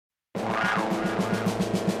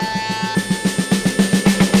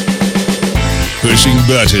pushing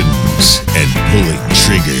buttons and pulling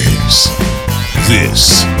triggers.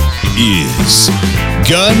 This is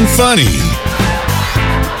Gun Funny.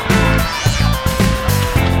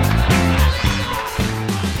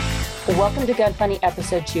 Welcome to Gun Funny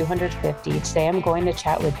episode 250. Today I'm going to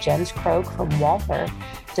chat with Jens Krogh from Walther,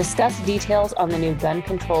 discuss details on the new gun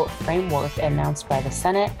control framework announced by the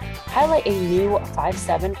Senate, highlight a new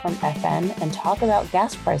 5.7 from FN, and talk about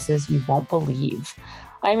gas prices you won't believe.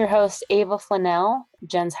 I'm your host, Ava Flanell.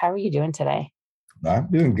 Jens, how are you doing today? I'm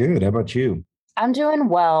doing good. How about you? I'm doing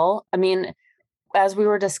well. I mean, as we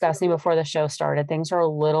were discussing before the show started, things are a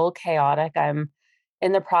little chaotic. I'm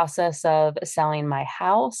in the process of selling my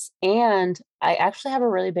house, and I actually have a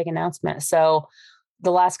really big announcement. So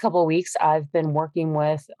the last couple of weeks, I've been working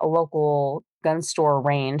with a local gun store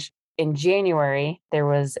range. In January, there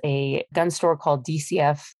was a gun store called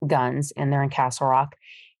DCF Guns, and they're in Castle Rock,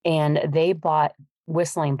 and they bought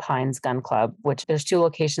Whistling Pines Gun Club, which there's 2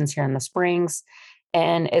 locations here in the Springs,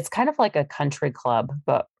 and it's kind of like a country club,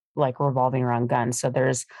 but like revolving around guns. So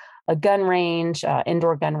there's a gun range,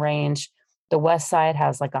 indoor gun range. The west side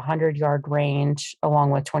has like 100-yard range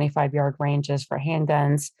along with 25-yard ranges for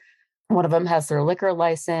handguns. One of them has their liquor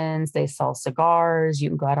license. They sell cigars. You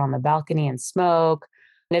can go out on the balcony and smoke.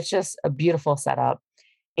 And it's just a beautiful setup.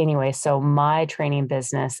 Anyway, so my training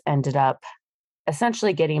business ended up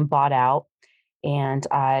essentially getting bought out, and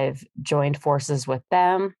I've joined forces with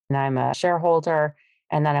them, and I'm a shareholder.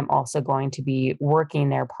 And then I'm also going to be working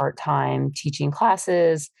there part-time, teaching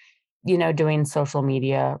classes, doing social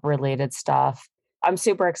media related stuff. I'm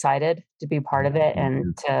super excited to be part of it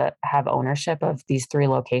and to have ownership of these 3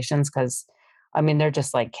 locations because, they're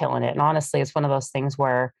just like killing it. And honestly, it's one of those things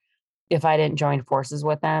where if I didn't join forces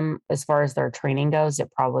with them, as far as their training goes, it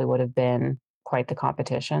probably would have been quite the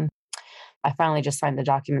competition. I finally just signed the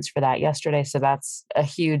documents for that yesterday, so that's a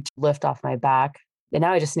huge lift off my back. And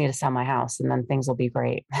now I just need to sell my house, and then things will be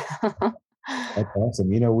great. That's awesome.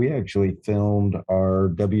 We actually filmed our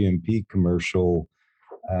WMP commercial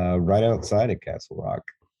right outside of Castle Rock.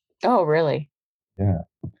 Oh, really? Yeah.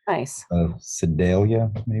 Nice. Sedalia,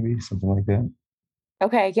 maybe, something like that.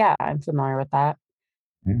 Okay, yeah, I'm familiar with that.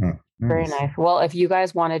 Yeah, Very nice. Well, if you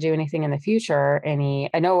guys want to do anything in the future,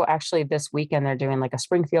 I know actually this weekend they're doing like a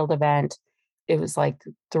Springfield event. It was like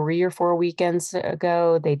 3 or 4 weekends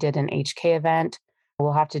ago. They did an HK event.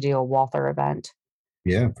 We'll have to do a Walther event.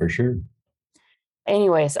 Yeah, for sure.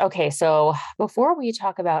 Anyways, okay, so before we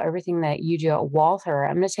talk about everything that you do at Walther,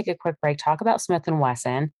 I'm going to take a quick break, talk about Smith &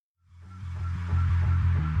 Wesson.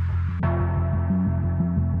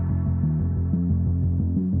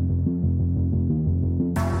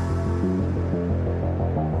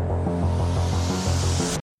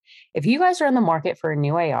 If you guys are in the market for a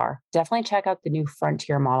new AR, definitely check out the new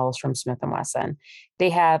Frontier models from Smith & Wesson. They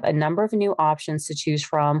have a number of new options to choose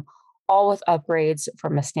from, all with upgrades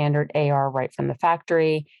from a standard AR right from the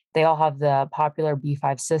factory. They all have the popular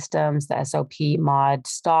B5 systems, the SOP mod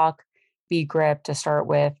stock, B-grip to start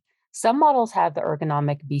with. Some models have the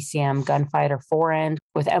ergonomic BCM gunfighter forend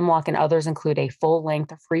with M-LOK, and others include a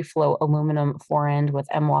full-length free-flow aluminum forend with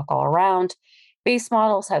M-LOK all around. Base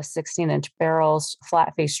models have 16-inch barrels,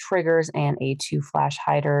 flat-face triggers, and A2 flash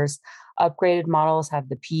hiders. Upgraded models have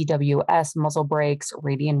the PWS muzzle brakes,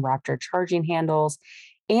 Radian Raptor charging handles,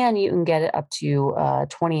 and you can get it up to a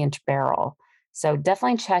 20-inch barrel. So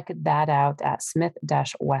definitely check that out at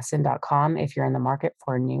smith-wesson.com if you're in the market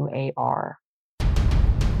for a new AR.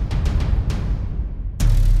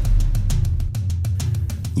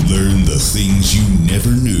 Learn the things you never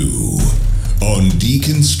knew on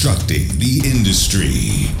Deconstructing the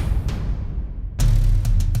Industry.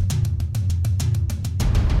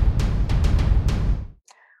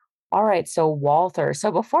 All right, so Walther.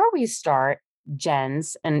 So before we start,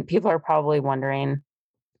 Jens, and people are probably wondering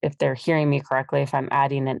if they're hearing me correctly, if I'm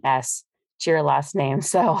adding an S to your last name.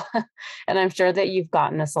 So, and I'm sure that you've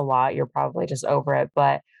gotten this a lot. You're probably just over it,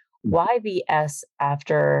 but why the S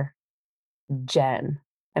after Jen?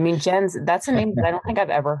 Jens, that's a name that I don't think I've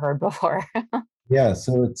ever heard before. Yeah,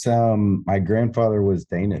 so it's my grandfather was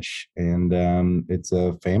Danish, and it's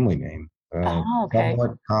a family name. Oh, okay.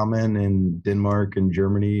 Somewhat common in Denmark and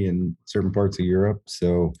Germany and certain parts of Europe.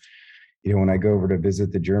 So, when I go over to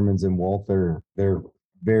visit the Germans in Walther, they're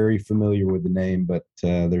very familiar with the name, but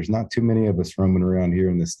there's not too many of us roaming around here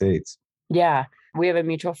in the States. Yeah. We have a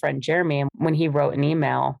mutual friend, Jeremy, and when he wrote an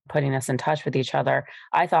email putting us in touch with each other,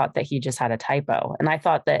 I thought that he just had a typo. And I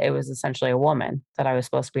thought that it was essentially a woman that I was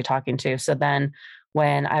supposed to be talking to. So then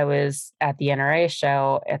when I was at the NRA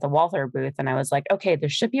show at the Walther booth, and I was like, okay, there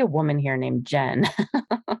should be a woman here named Jen.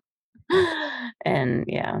 And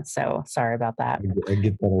Yeah. So sorry about that. I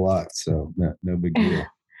get that a lot, so no big deal.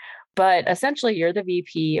 But essentially, you're the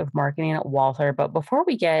VP of marketing at Walther. But before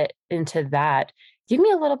we get into that, give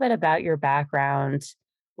me a little bit about your background,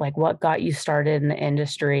 like what got you started in the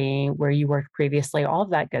industry, where you worked previously, all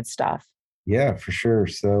of that good stuff. Yeah, for sure.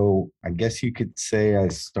 So I guess you could say I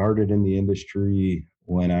started in the industry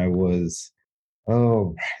when I was,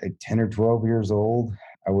 like 10 or 12 years old.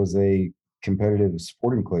 I was a competitive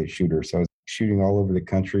sporting clay shooter. So I was shooting all over the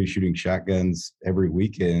country, shooting shotguns every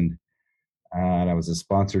weekend. And I was a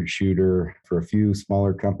sponsored shooter for a few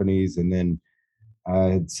smaller companies. And then I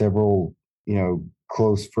had several,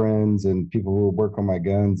 close friends and people who would work on my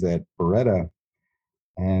guns at Beretta.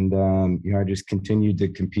 And, I just continued to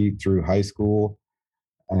compete through high school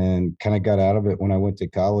and kind of got out of it when I went to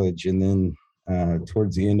college. And then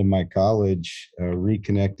towards the end of my college,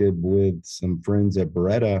 reconnected with some friends at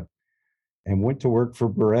Beretta and went to work for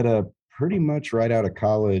Beretta pretty much right out of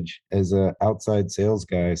college as a outside sales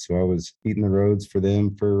guy. So I was beating the roads for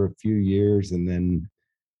them for a few years and then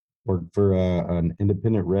worked for an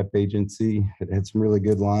independent rep agency that had some really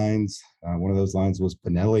good lines. One of those lines was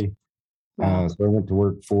Benelli. Wow. So I went to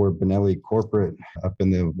work for Benelli Corporate up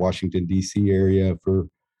in the Washington, D.C. area for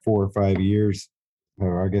 4 or 5 years,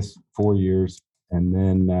 or I guess 4 years. And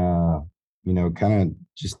then, kind of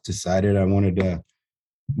just decided I wanted to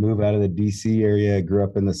move out of the DC area. I grew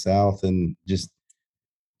up in the South and just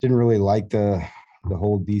didn't really like the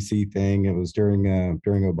whole DC thing. It was during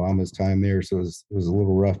Obama's time there, so it was a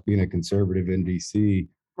little rough being a conservative in DC.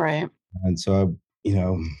 Right. And so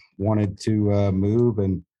I, wanted to move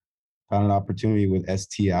and found an opportunity with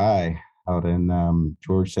STI out in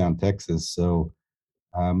Georgetown, Texas. So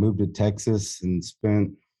I moved to Texas and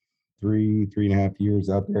spent 3.5 years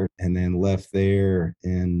out there, and then left there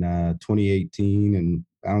in 2018 and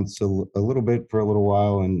bounced a little bit for a little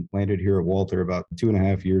while and landed here at Walther about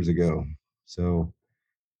 2.5 years ago. So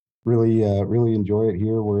really enjoy it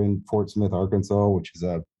here. We're in Fort Smith, Arkansas, which is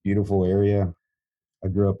a beautiful area. I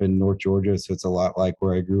grew up in North Georgia, so it's a lot like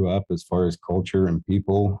where I grew up as far as culture and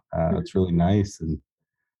people. It's really nice, and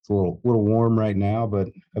it's a little warm right now, but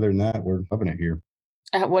other than that, we're loving it here.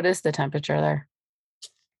 What is the temperature there?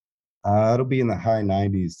 It'll be in the high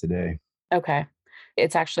 90s today. Okay.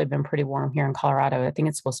 It's actually been pretty warm here in Colorado. I think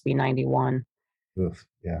it's supposed to be 91. Oof,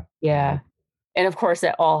 yeah. Yeah. And of course,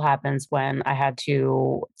 it all happens when I had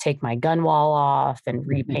to take my gun wall off and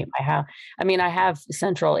repaint my house. I mean, I have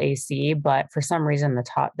central AC, but for some reason,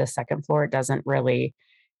 the second floor, it doesn't really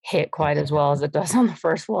hit quite as well as it does on the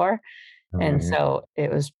first floor. And Yeah. so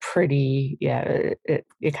it was pretty, yeah,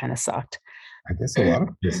 it kind of sucked. I guess a lot of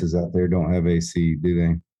places out there don't have AC, do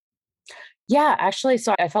they? Yeah, actually,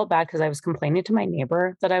 so I felt bad because I was complaining to my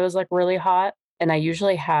neighbor that I was like really hot. And I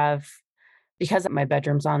usually have, because my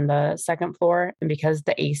bedroom's on the second floor and because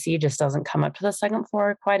the AC just doesn't come up to the second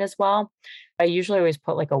floor quite as well, I usually always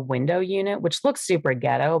put like a window unit, which looks super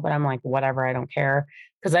ghetto, but I'm like, whatever, I don't care.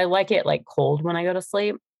 Because I like it like cold when I go to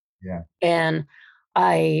sleep. Yeah. And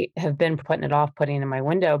I have been putting it off putting in my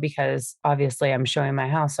window because obviously I'm showing my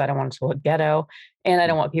house, so I don't want it to look ghetto. And I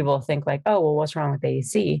don't want people to think like, oh, well, what's wrong with the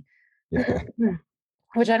AC? Yeah.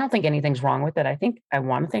 Which I don't think anything's wrong with it. I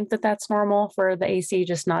want to think that that's normal for the AC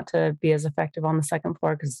just not to be as effective on the second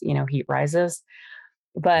floor because, heat rises.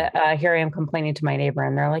 But here I am complaining to my neighbor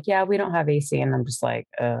and they're like, yeah, we don't have AC. And I'm just like,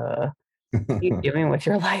 what are you doing with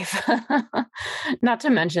your life? Not to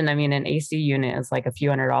mention, I mean, an AC unit is like a few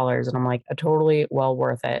 $100s. And I'm like, totally well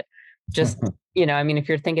worth it. Just, I mean, if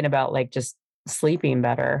you're thinking about like just sleeping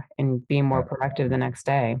better and being more productive the next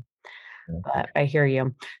day. But I hear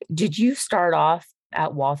you. Did you start off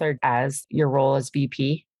at Walther as your role as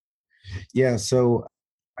VP? Yeah. So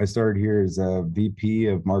I started here as a VP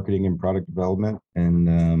of marketing and product development,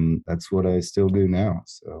 and that's what I still do now.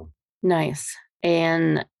 So Nice.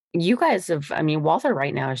 And you guys I mean, Walther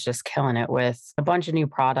right now is just killing it with a bunch of new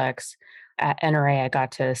products. At NRA, I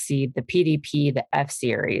got to see the PDP, the F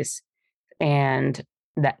series. And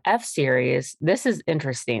the F series, this is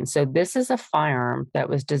interesting. So this is a firearm that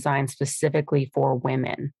was designed specifically for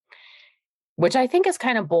women, which I think is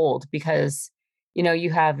kind of bold because,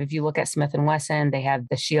 you have, if you look at Smith and Wesson, they have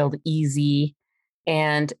the Shield Easy,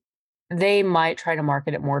 and they might try to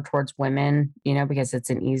market it more towards women, because it's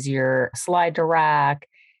an easier slide to rack.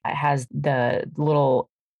 It has the little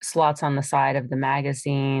slots on the side of the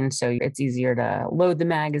magazine, so it's easier to load the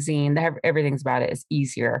magazine. Everything's about it is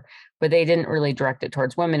easier, but they didn't really direct it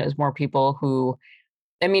towards women. It was more people who,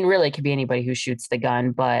 I mean, really it could be anybody who shoots the gun,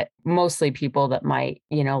 but mostly people that might,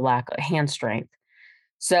 lack hand strength.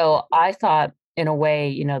 So I thought in a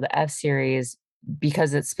way, the F series,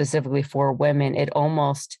 because it's specifically for women, it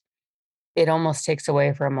almost it almost takes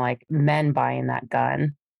away from like men buying that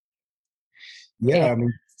gun. Yeah, And I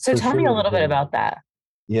mean, so for tell me a sure. little bit about that.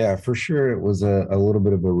 Yeah, for sure. It was a little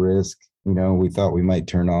bit of a risk. We thought we might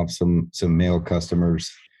turn off some male customers,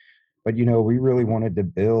 but we really wanted to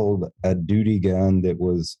build a duty gun that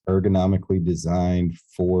was ergonomically designed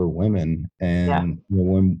for women. Yeah. And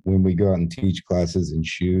when we go out and teach classes and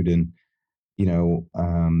shoot, and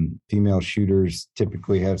female shooters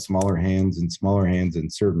typically have smaller hands and smaller hands in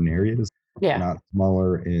certain areas, Yeah. not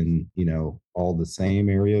smaller in all the same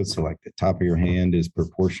areas. So like the top of your hand is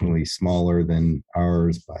proportionally smaller than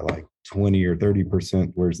ours by like 20 or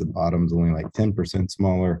 30%, whereas the bottom's only like 10%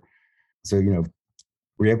 smaller. So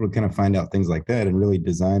we're able to kind of find out things like that and really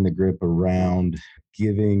design the grip around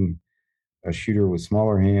giving a shooter with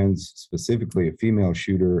smaller hands, specifically a female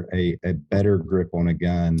shooter, a better grip on a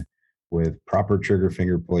gun with proper trigger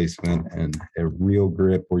finger placement and a real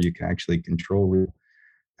grip where you can actually control it.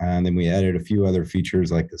 And then we added a few other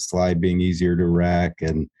features like the slide being easier to rack,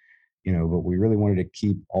 and but we really wanted to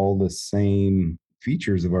keep all the same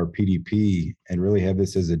features of our PDP and really have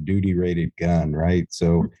this as a duty rated gun, right?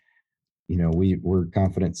 So we're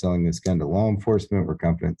confident selling this gun to law enforcement. We're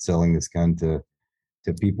confident selling this gun to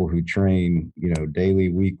people who train, daily,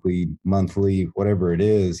 weekly, monthly, whatever it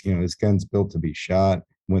is. This gun's built to be shot.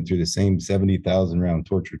 Went through the same 70,000 round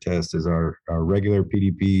torture test as our regular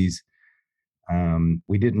PDPs.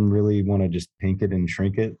 We didn't really want to just pink it and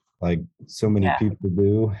shrink it like so many Yeah. people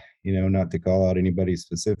do. Not to call out anybody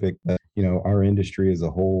specific, but our industry as a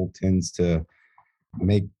whole tends to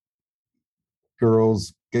make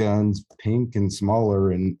girls' guns pink and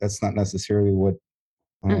smaller, and that's not necessarily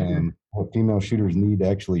Hmm. what female shooters need to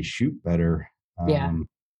actually shoot better. Yeah.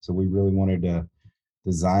 So we really wanted to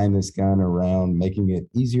design this gun around making it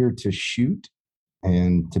easier to shoot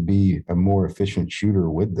and to be a more efficient shooter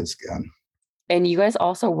with this gun. And you guys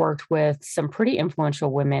also worked with some pretty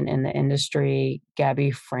influential women in the industry,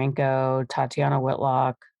 Gabby Franco, Tatiana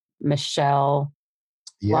Whitlock, Michelle,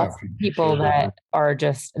 Yeah, lots for of people sure. that are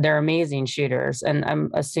just they're amazing shooters. And I'm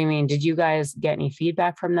assuming, did you guys get any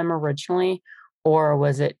feedback from them originally? Or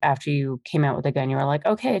was it after you came out with the gun, you were like,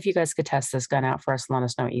 okay, if you guys could test this gun out for us, let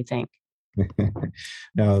us know what you think?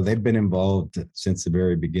 No, they've been involved since the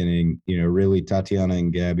very beginning. Really, Tatiana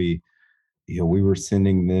and Gabby, we were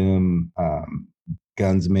sending them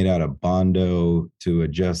guns made out of Bondo to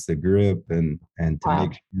adjust the grip and to Wow.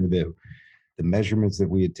 make sure that the measurements that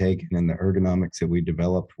we had taken and the ergonomics that we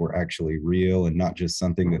developed were actually real and not just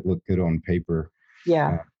something that looked good on paper. Yeah.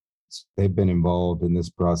 Uh, they've been involved in this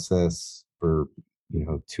process for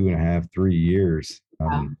 2.5, 3 years,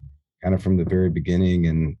 Wow. kind of from the very beginning,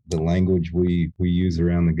 and the language we use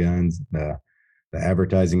around the guns, the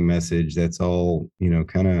advertising message. That's all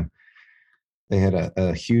kind of they had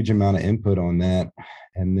a huge amount of input on that.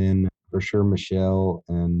 And then for sure, Michelle,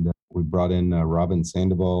 and we brought in Robin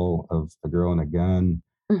Sandoval of A Girl and a Gun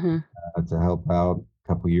Hmm. to help out a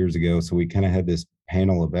couple years ago. So we kind of had this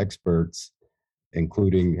panel of experts,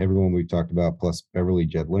 including everyone we talked about, plus Beverly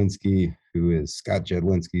Jedlinski, who is Scott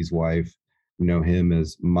Jedlinski's wife. We know him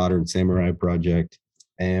as Modern Samurai Project.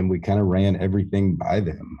 And we kind of ran everything by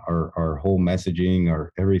them, our whole messaging,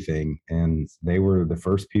 our everything. And they were the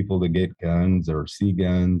first people to get guns or see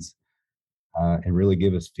guns and really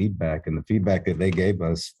give us feedback. And the feedback that they gave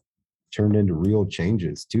us turned into real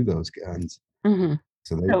changes to those guns. Hmm.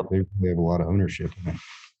 So So they really have a lot of ownership in it.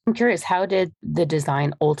 I'm curious, how did the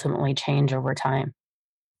design ultimately change over time?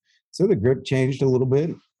 So the grip changed a little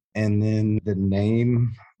bit, and then the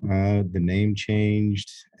name changed,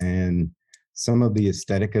 and some of the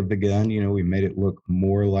aesthetic of the gun. We made it look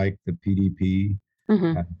more like the PDP.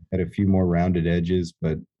 Hmm. Had a few more rounded edges,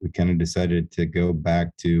 but we kind of decided to go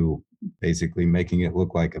back to basically making it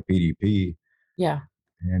look like a PDP. Yeah.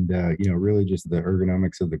 And really just the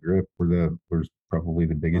ergonomics of the grip were probably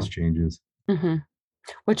the biggest changes. Hmm.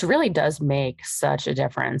 Which really does make such a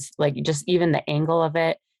difference. Like just even the angle of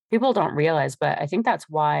it, people don't realize, but I think that's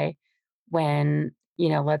why when,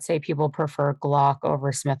 let's say people prefer Glock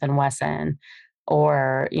over Smith and Wesson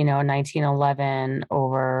or, 1911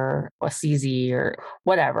 over a CZ or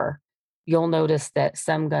whatever, you'll notice that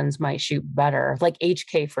some guns might shoot better. Like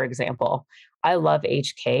HK, for example. I love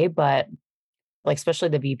HK, but like especially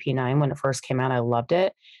the VP9 when it first came out, I loved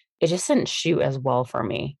it. It just didn't shoot as well for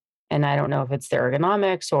me. And I don't know if it's the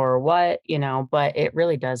ergonomics or what, but it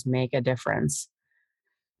really does make a difference.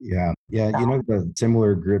 Yeah, yeah, the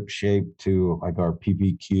similar grip shape to like our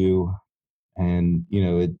PPQ, and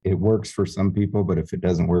it works for some people, but if it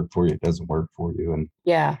doesn't work for you, it doesn't work for you. And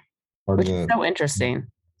Yeah, part of which is the so interesting.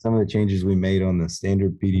 some of the changes we made on the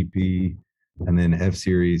standard PDP and then F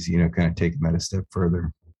series, kind of take them at a step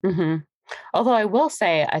further. Hmm. Although I will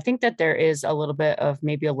say, I think that there is a little bit of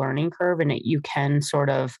maybe a learning curve and it, you can sort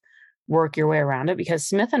of work your way around it because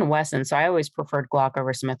Smith and Wesson, so I always preferred Glock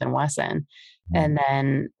over Smith and Wesson. Mm. And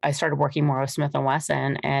then I started working more with Smith and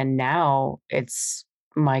Wesson and now it's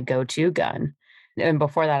my go-to gun. And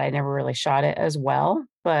before that I never really shot it as well,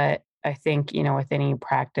 but I think, with any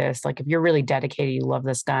practice, like if you're really dedicated, you love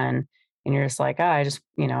this gun and you're just like, "Oh, I just,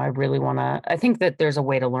 I really want to." I think that there's a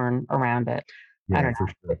way to learn around it. I Yeah, don't for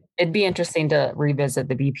know. sure. It'd be interesting to revisit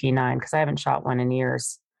the BP9 because I haven't shot one in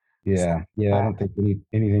years. So, Yeah, yeah. I uh, don't think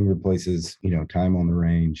anything replaces time on the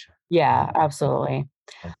range. yeah, absolutely.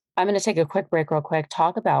 I'm going to take a quick break, real quick.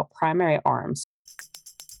 Talk about primary arms.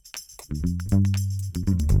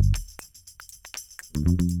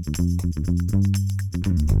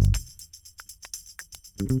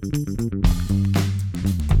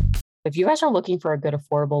 If you guys are looking for a good,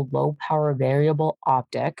 affordable, low power variable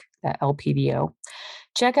optic, that LPVO,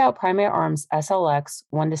 check out Primary Arms SLX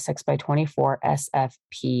 1 to 6 by 24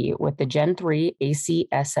 SFP with the Gen 3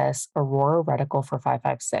 ACSS Aurora reticle for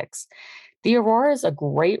 5.56. The Aurora is a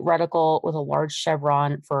great reticle with a large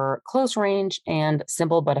chevron for close range and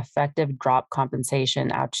simple but effective drop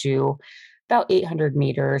compensation out to about 800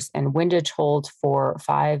 meters and windage hold for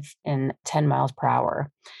 5 and 10 miles per hour.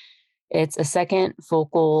 It's a second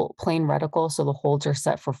focal plane reticle, so the holds are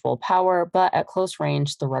set for full power, but at close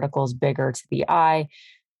range, the reticle is bigger to the eye,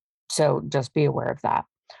 so just be aware of that.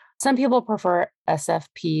 Some people prefer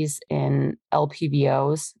SFPs in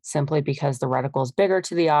LPVOs simply because the reticle is bigger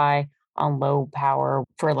to the eye on low power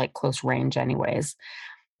for like close range, anyways.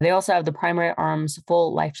 They also have the Primary Arms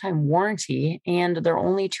full lifetime warranty, and they're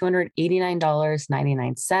only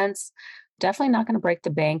 $289.99. Definitely not going to break the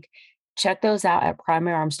bank. Check those out at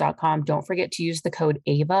primaryarms.com. Don't forget to use the code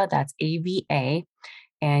AVA, that's AVA,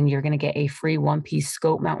 and you're going to get a free one-piece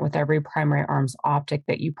scope mount with every Primary Arms optic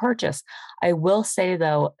that you purchase. I will say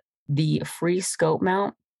though, the free scope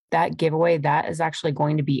mount, that giveaway, that is actually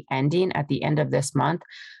going to be ending at the end of this month.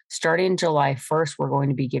 Starting July 1st, we're going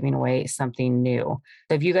to be giving away something new.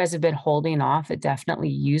 So if you guys have been holding off, definitely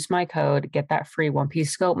use my code, get that free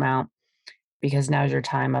one-piece scope mount because now's your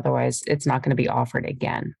time. Otherwise, it's not going to be offered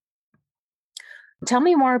again. Tell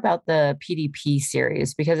me more about the PDP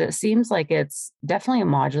series because it seems like it's definitely a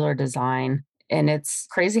modular design and it's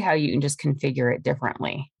crazy how you can just configure it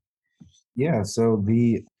differently. Yeah, so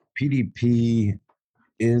the PDP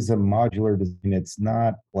is a modular design. It's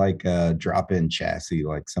not like a drop-in chassis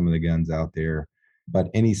like some of the guns out there, but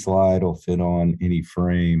any slide will fit on any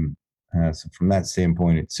frame. So from that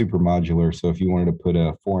standpoint, it's super modular. So if you wanted to put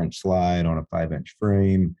a 4-inch slide on a 5-inch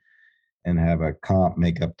frame and have a comp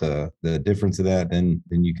make up the difference of that, then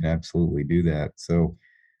you can absolutely do that. So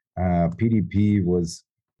PDP was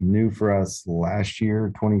new for us last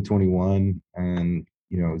year, 2021, and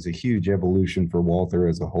it was a huge evolution for Walther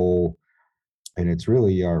as a whole, and it's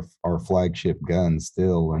really our flagship gun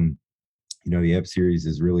still. And the F series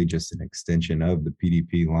is really just an extension of the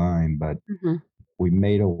PDP line, but Hmm. we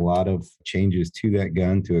made a lot of changes to that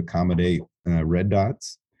gun to accommodate red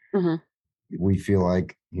dots. Hmm. We feel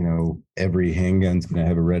like every handgun's going to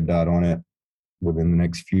have a red dot on it within the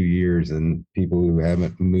next few years, and people who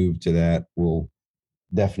haven't moved to that will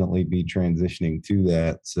definitely be transitioning to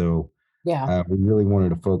that. So Yeah. we really wanted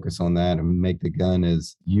to focus on that and make the gun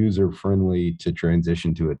as user friendly to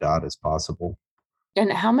transition to a dot as possible.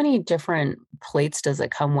 And how many different plates does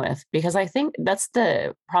it come with? Because I think that's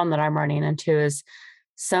the problem that I'm running into is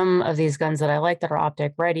some of these guns that I like that are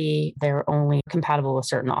optic ready, they're only compatible with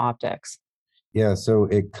certain optics. Yeah, so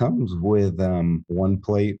it comes with one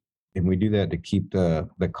plate, and we do that to keep the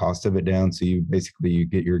cost of it down. So you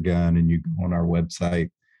get your gun and you go on our website,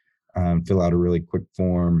 fill out a really quick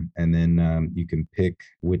form, and then you can pick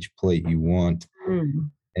which plate you want. Mm,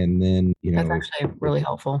 And then that's if actually really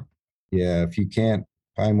helpful. yeah, if you can't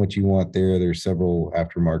find what you want there's several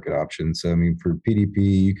aftermarket options. So I mean, for PDP,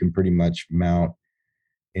 you can pretty much mount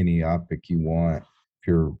any optic you want if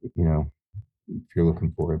you're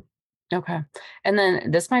looking for it. Okay. And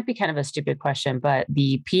then this might be kind of a stupid question, but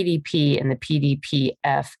the PDP and the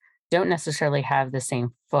PDPF don't necessarily have the same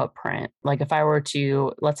footprint. Like if I were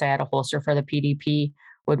to, let's say I had a holster for the PDP,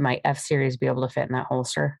 would my F series be able to fit in that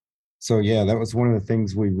holster? So yeah, that was one of the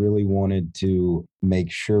things we really wanted to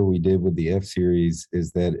make sure we did with the F series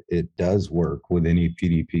is that it does work with any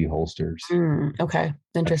PDP holsters. Okay.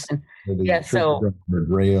 Interesting. So the Yeah. trigger So, guard,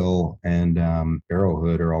 rail, and barrel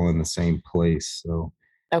hood are all in the same place. So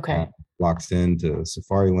uh, okay. locks into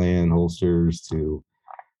Safari Land holsters to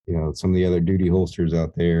some of the other duty holsters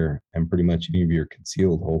out there, and pretty much any of your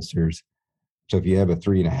concealed holsters. So if you have a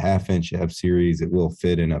 3.5-inch F series, it will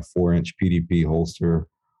fit in a 4-inch PDP holster,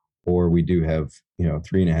 or we do have,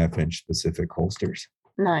 3.5 inch specific holsters.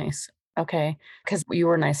 Nice. Okay. Because you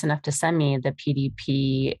were nice enough to send me the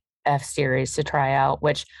PDP F series to try out,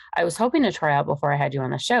 which I was hoping to try out before I had you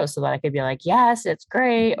on the show so that I could be like, yes, it's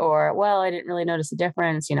great. Or, well, I didn't really notice a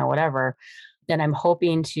difference, whatever. Then I'm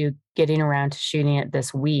hoping to getting around to shooting it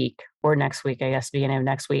this week or next week, I guess, beginning of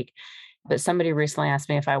next week. But somebody recently asked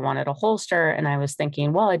me if I wanted a holster. And I was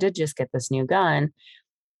thinking, well, I did just get this new gun.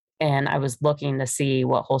 And I was looking to see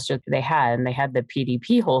what holster they had, and they had the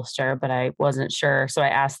PDP holster, but I wasn't sure. So I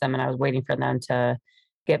asked them and I was waiting for them to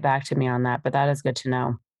get back to me on that. But that is good to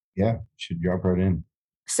know. Yeah, should drop right in.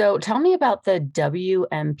 So tell me about the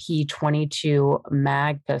WMP 22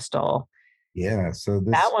 mag pistol. Yeah, so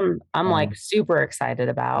That one I'm like super excited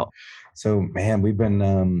about. So man, we've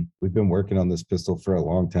been working on this pistol for a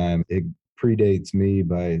long time. It predates me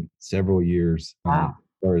by several years. Wow.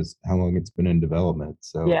 As far as how long it's been in development.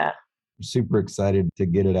 So Yeah. super excited to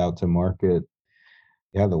get it out to market.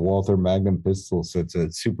 Yeah, the Walther Magnum pistol. So it's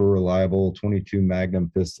a super reliable 22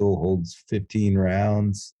 Magnum pistol, holds 15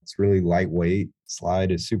 rounds. It's really lightweight.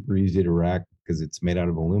 Slide is super easy to rack because it's made out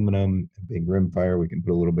of aluminum. Big rimfire. We can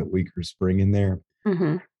put a little bit weaker spring in there.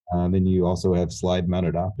 Hmm. Then you also have slide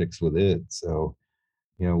mounted optics with it. So,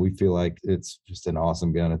 we feel like it's just an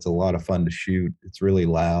awesome gun. It's a lot of fun to shoot. It's really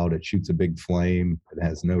loud. It shoots a big flame. It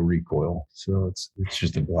has no recoil. So it's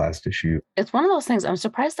just a blast to shoot. It's one of those things. I'm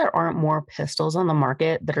surprised there aren't more pistols on the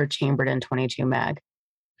market that are chambered in 22 mag.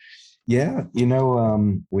 Yeah,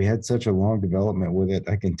 we had such a long development with it.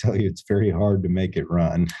 I can tell you it's very hard to make it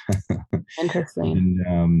run. Interesting.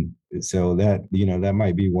 And so that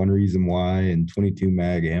might be one reason why. And 22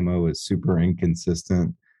 mag ammo is super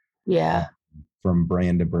inconsistent Yeah. from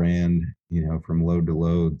brand to brand, from load to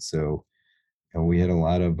load. So we had a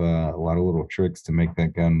lot of little tricks to make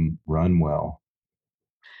that gun run well.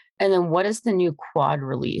 And then what is the new quad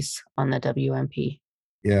release on the WMP?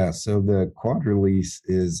 Yeah, so the quad release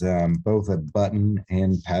is both a button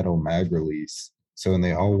and paddle mag release. So, and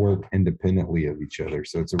they all work independently of each other.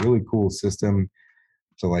 So it's a really cool system.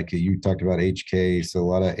 So like you talked about HK. So a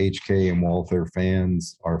lot of HK and Walther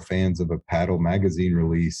fans are fans of a paddle magazine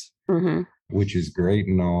release, Mm-hmm. which is great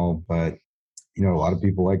and all, but a lot of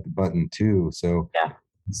people like the button too. So Yeah.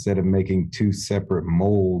 instead of making two separate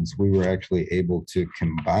molds, we were actually able to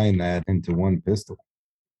combine that into one pistol.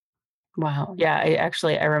 Wow. Yeah.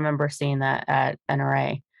 I remember seeing that at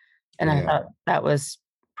NRA, and I Yeah. thought that was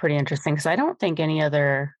pretty interesting because I don't think any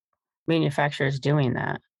other manufacturer is doing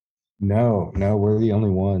that. No, we're the only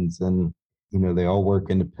ones. And, they all work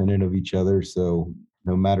independent of each other. So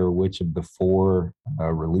no matter which of the four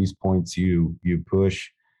release points you push,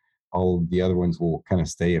 all of the other ones will kind of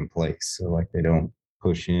stay in place. So like they don't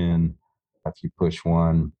push in if you push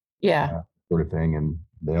one, Yeah. sort of thing. And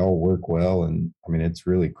they all work well. And I mean, it's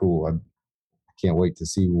really cool. I can't wait to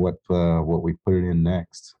see what we put it in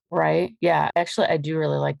next. Right. Yeah. Actually, I do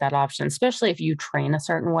really like that option, especially if you train a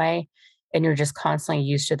certain way and you're just constantly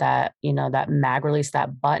used to that, that mag release,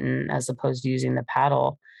 that button, as opposed to using the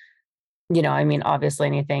paddle. I mean, obviously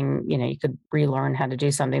anything, you could relearn how to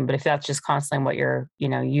do something, but if that's just constantly what you're,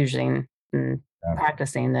 using and Yeah,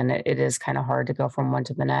 practicing, then it is kind of hard to go from one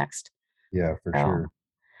to the next. yeah, for So sure.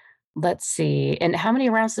 let's see. And how many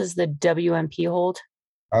rounds does the WMP hold?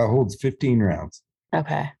 Holds 15 rounds.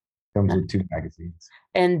 Okay. Comes with 2 magazines.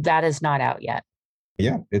 And that is not out yet.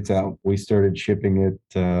 Yeah, it's out. We started shipping it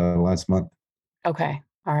last month. Okay.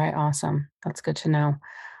 All right. Awesome. That's good to know.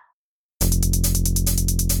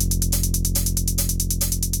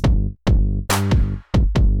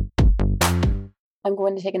 I'm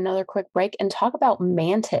going to take another quick break and talk about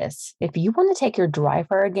Mantis. If you want to take your dry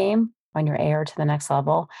fire game on your AR to the next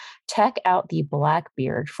level, check out the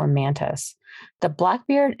Blackbeard from Mantis. The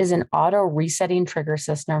Blackbeard is an auto resetting trigger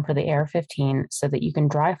system for the AR-15 so that you can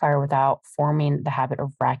dry fire without forming the habit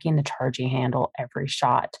of racking the charging handle every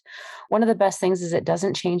shot. One of the best things is it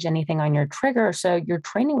doesn't change anything on your trigger, so you're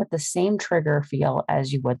training with the same trigger feel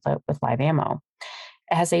as you would with live ammo.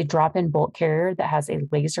 It has a drop-in bolt carrier that has a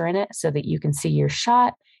laser in it so that you can see your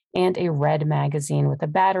shot, and a red magazine with a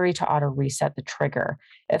battery to auto reset the trigger.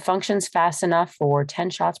 It functions fast enough for 10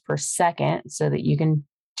 shots per second so that you can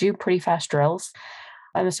do pretty fast drills.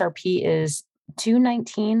 MSRP is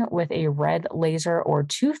 $219 with a red laser or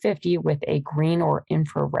 $250 with a green or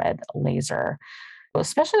infrared laser.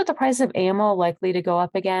 Especially with the price of ammo likely to go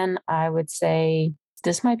up again, I would say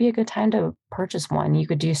this might be a good time to purchase one. You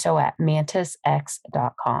could do so at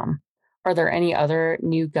mantisx.com. Are there any other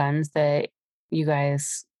new guns that you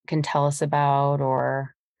guys can tell us about?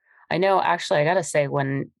 Or I know, actually, I got to say,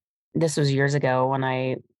 when this was years ago when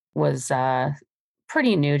I was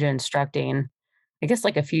pretty new to instructing, I guess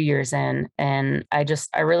like a few years in, and I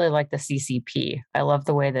really like the CCP. I love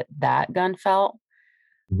the way that that gun felt.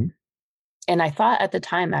 Mhm. And I thought at the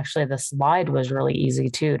time, actually, the slide was really easy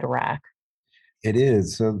too to rack. It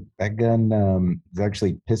is. So that gun is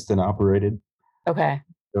actually piston operated. Okay.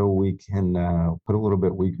 So we can put a little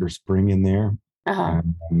bit weaker spring in there. Uh-huh.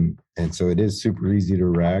 And so it is super easy to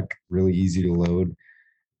rack, really easy to load.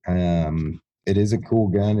 It is a cool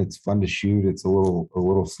gun. It's fun to shoot. It's a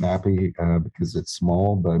little snappy because it's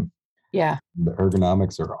small, but Yeah. the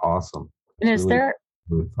ergonomics are awesome. And It's really,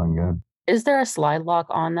 really fun gun. is there a slide lock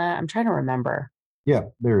on that? I'm trying to remember. Yeah,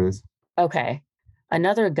 there is. Okay.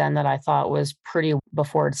 Another gun that I thought was pretty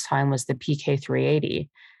before its time was the PK 380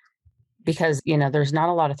 because, there's not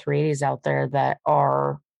a lot of 380s out there that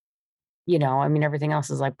are, I mean, everything else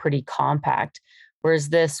is like pretty compact, whereas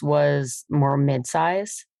this was more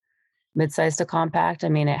mid-size to compact. I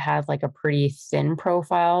mean, it had like a pretty thin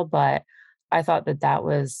profile, but I thought that that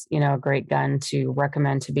was, a great gun to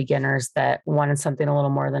recommend to beginners that wanted something a little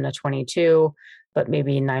more than a 22, but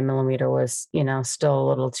maybe 9 millimeter was, still a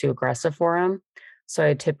little too aggressive for them. So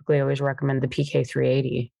I typically always recommend the PK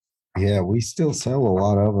 380. Yeah, we still sell a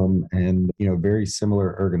lot of them, and very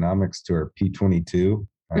similar ergonomics to our P22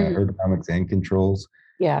 Mhm. ergonomics and controls.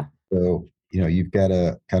 Yeah. So you've got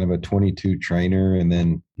a kind of a 22 trainer, and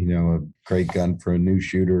then a great gun for a new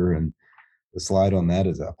shooter, and the slide on that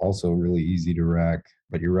is also really easy to rack.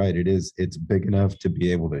 But you're right, it's big enough to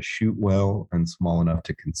be able to shoot well and small enough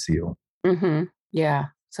to conceal. Yeah.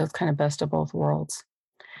 So it's kind of best of both worlds.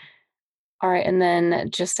 All right. And then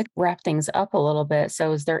just to wrap things up a little bit.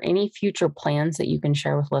 So, is there any future plans that you can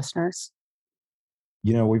share with listeners?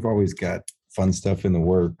 We've always got fun stuff in the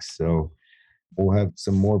works, so we'll have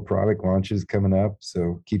some more product launches coming up.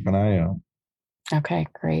 So keep an eye out. Okay,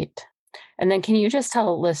 great. And then can you just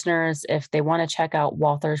tell listeners if they want to check out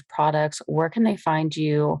Walther's products, where can they find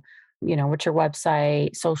you? What's your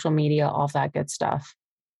website, social media, all that good stuff?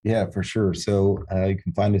 Yeah, for sure. So you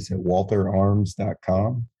can find us at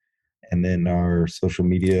waltherarms.com. And then our social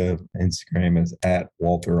media, Instagram is at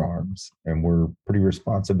Walther Arms. And we're pretty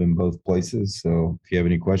responsive in both places. So if you have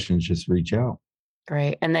any questions, just reach out.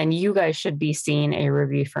 Great. And then you guys should be seeing a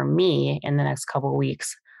review from me in the next couple of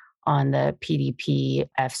weeks on the PDP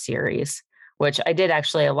F series, which I did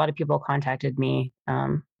actually. A lot of people contacted me,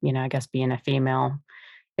 I guess being a female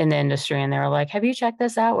in the industry, and they were like, have you checked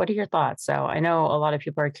this out? What are your thoughts? So I know a lot of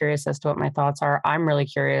people are curious as to what my thoughts are. I'm really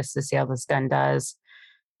curious to see how this gun does.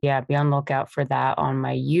 Yeah, be on the lookout for that on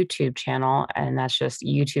my YouTube channel. And that's just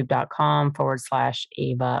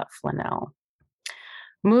youtube.com/Ava Flannel.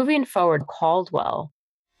 Moving forward, Caldwell.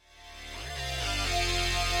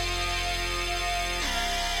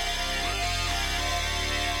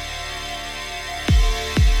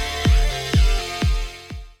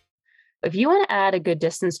 If you want to add a good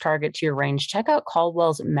distance target to your range, check out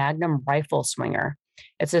Caldwell's Magnum Rifle Swinger.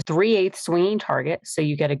 It's a 3/8 swinging target, so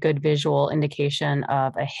you get a good visual indication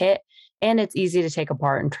of a hit, and it's easy to take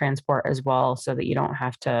apart and transport as well so that you don't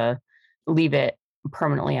have to leave it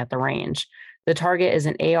permanently at the range. The target is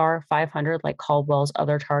an AR 500 like Caldwell's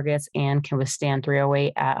other targets and can withstand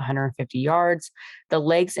 308 at 150 yards. The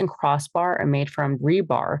legs and crossbar are made from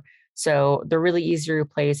rebar, so they're really easy to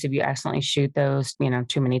replace if you accidentally shoot those,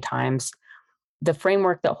 too many times. The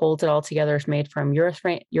framework that holds it all together is made from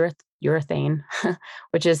urethane,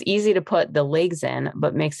 which is easy to put the legs in,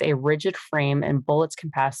 but makes a rigid frame and bullets can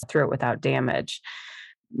pass through it without damage.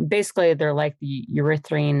 Basically, they're like the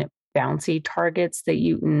urethane bouncy targets that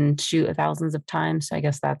you can shoot thousands of times. So I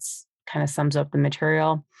guess that's kind of sums up the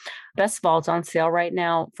material. Best of all, it's on sale right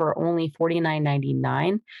now for only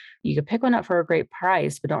 $49.99. You could pick one up for a great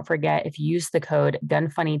price, but don't forget if you use the code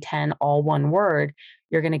GUNFUNNY10, all one word,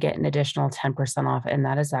 you're going to get an additional 10% off, and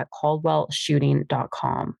that is at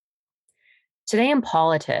caldwellshooting.com. Today in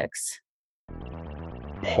politics.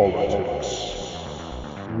 Politics.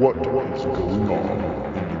 What is going on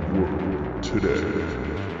in the world today?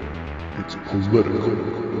 It's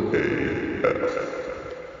political AF.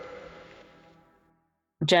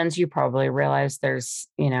 Jens, you probably realize there's,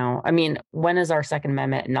 when is our Second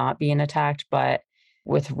Amendment not being attacked? But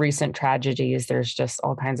with recent tragedies, there's just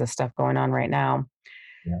all kinds of stuff going on right now.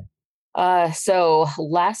 Yeah. So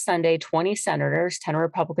last Sunday, 20 senators, 10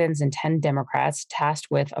 Republicans, and 10 Democrats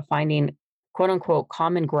tasked with finding quote unquote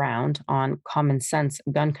common ground on common sense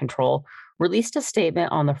gun control released a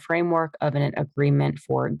statement on the framework of an agreement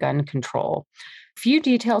for gun control. Few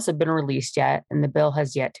details have been released yet, and the bill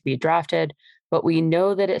has yet to be drafted, but we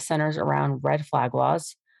know that it centers around red flag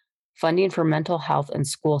laws, funding for mental health and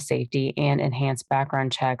school safety, and enhanced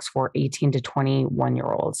background checks for 18 to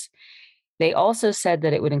 21-year-olds. They also said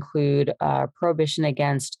that it would include prohibition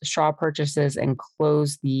against straw purchases and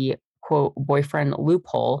close the quote boyfriend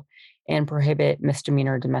loophole and prohibit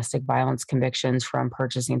misdemeanor domestic violence convictions from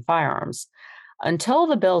purchasing firearms. Until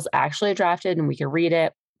the bill's actually drafted and we can read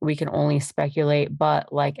it, we can only speculate.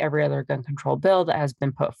 But like every other gun control bill that has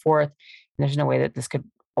been put forth, there's no way that this could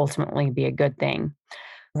ultimately be a good thing.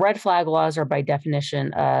 Red flag laws are by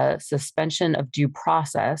definition a suspension of due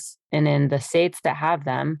process. And in the states that have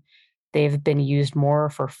them, they've been used more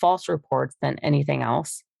for false reports than anything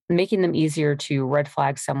else. Making them easier to red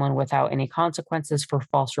flag someone without any consequences for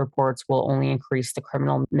false reports will only increase the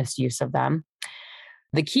criminal misuse of them.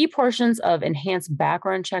 The key portions of enhanced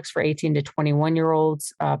background checks for 18 to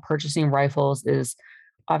 21-year-olds purchasing rifles is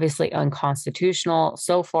obviously unconstitutional.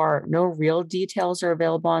 So far, no real details are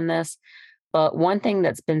available on this. But one thing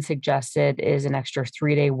that's been suggested is an extra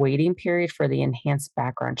 3-day waiting period for the enhanced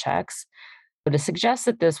background checks. But to suggest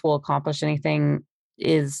that this will accomplish anything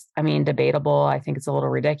is, debatable. I think it's a little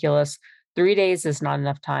ridiculous. 3 days is not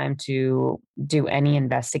enough time to do any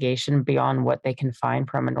investigation beyond what they can find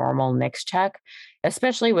from a normal NICS check,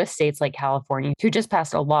 especially with states like California, who just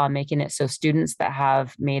passed a law making it so students that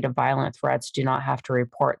have made violent threats do not have to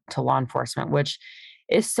report to law enforcement, which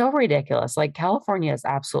is so ridiculous. Like California is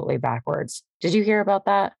absolutely backwards. Did you hear about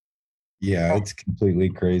that? Yeah, it's completely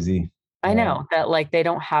crazy. I know that like they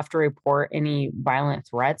don't have to report any violent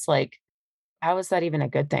threats. Like, how is that even a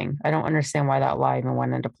good thing? I don't understand why that law even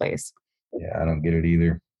went into place. Yeah, I don't get it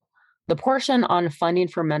either. The portion on funding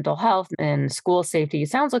for mental health and school safety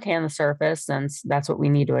sounds okay on the surface, since that's what we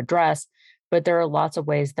need to address. But there are lots of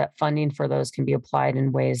ways that funding for those can be applied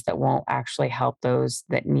in ways that won't actually help those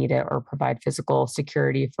that need it or provide physical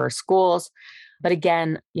security for schools. But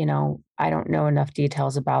again, I don't know enough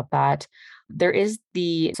details about that. There is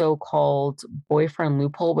the so-called boyfriend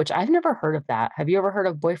loophole, which I've never heard of that. Have you ever heard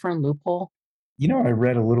of boyfriend loophole? I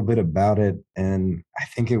read a little bit about it, and I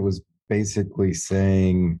think it was basically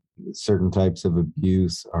saying certain types of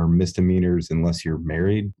abuse are misdemeanors unless you're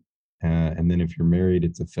married. And then if you're married,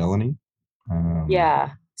 it's a felony. Yeah.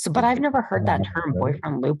 So, but Yeah. I've never heard that term,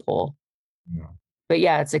 boyfriend loophole. Yeah. But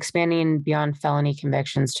yeah, it's expanding beyond felony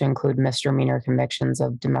convictions to include misdemeanor convictions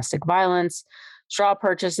of domestic violence, straw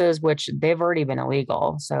purchases, which they've already been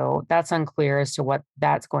illegal. So that's unclear as to what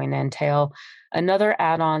that's going to entail. Another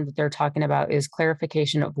add on that they're talking about is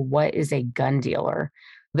clarification of what is a gun dealer.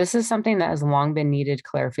 This is something that has long been needed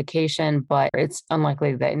clarification, but it's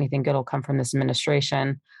unlikely that anything good will come from this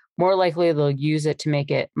administration. More likely, they'll use it to make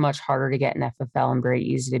it much harder to get an FFL and very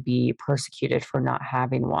easy to be persecuted for not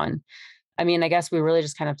having one. I guess we really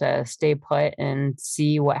just kind of have to stay put and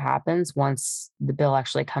see what happens once the bill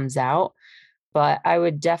actually comes out. But I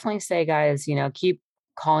would definitely say, guys, keep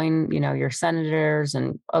calling, your senators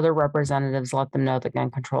and other representatives, let them know that gun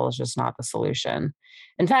control is just not the solution.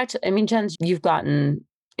 In fact, Jen, you've gotten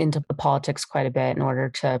into the politics quite a bit in order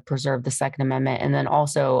to preserve the Second Amendment. And then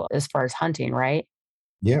also as far as hunting, right?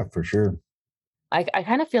 Yeah, for sure. I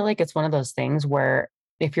kind of feel like it's one of those things where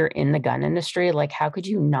if you're in the gun industry, like how could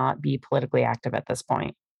you not be politically active at this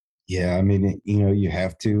point? Yeah, you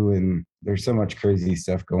have to, and there's so much crazy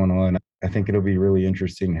stuff going on. I think it'll be really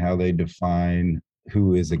interesting how they define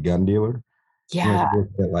who is a gun dealer. Yeah. If you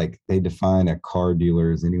look at, like, they define a car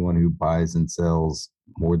dealer as anyone who buys and sells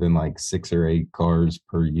more than like 6 or 8 cars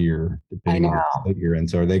per year, depending on the state you're in.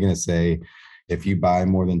 So are they going to say if you buy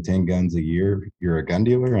more than 10 guns a year, you're a gun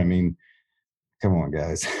dealer? Come on,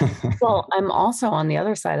 guys. Well, I'm also on the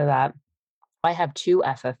other side of that. I have 2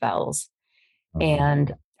 FFLs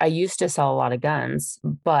and I used to sell a lot of guns,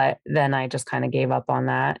 but then I just kind of gave up on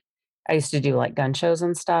that. I used to do like gun shows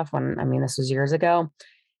and stuff when, this was years ago.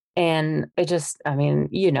 And it just,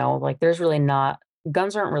 like there's really not,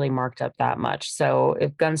 guns aren't really marked up that much. So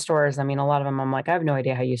if gun stores, a lot of them, I'm like, I have no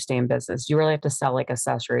idea how you stay in business. You really have to sell like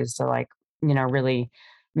accessories to like, really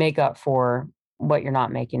make up for what you're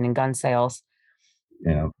not making in gun sales.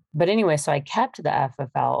 Yeah. But anyway, so I kept the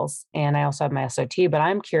FFLs and I also have my SOT, but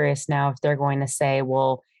I'm curious now if they're going to say,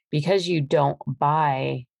 well, because you don't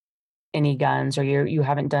buy any guns or you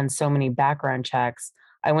haven't done so many background checks,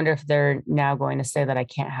 I wonder if they're now going to say that I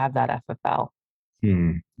can't have that FFL.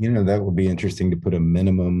 That would be interesting to put a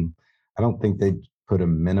minimum. I don't think they'd put a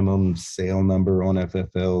minimum sale number on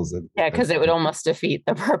FFLs. Yeah, because it would almost defeat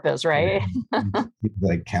the purpose, right?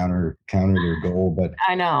 Like counter their goal. But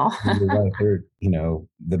I know.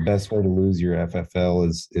 The best way to lose your FFL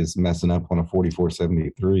is messing up on a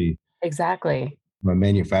 4473. Exactly. From a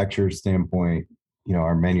manufacturer standpoint,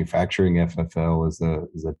 our manufacturing FFL is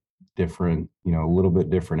a different, a little bit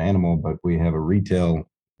different animal, but we have a retail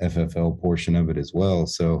FFL portion of it as well.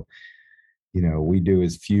 So, we do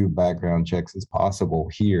as few background checks as possible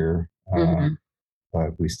here, Hmm.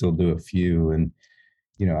 but we still do a few. And,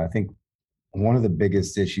 I think one of the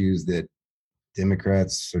biggest issues that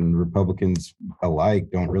Democrats and Republicans alike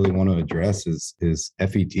don't really want to address is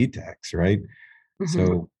FET tax, right? Hmm.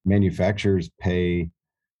 So manufacturers pay,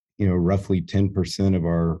 roughly 10% of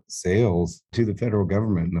our sales to the federal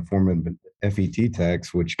government in the form of an FET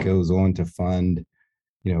tax, which goes on to fund,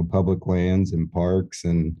 public lands and parks,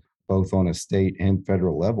 and both on a state and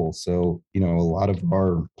federal level. So, a lot of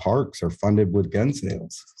our parks are funded with gun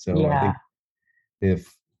sales. So I Yeah, think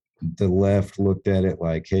if the left looked at it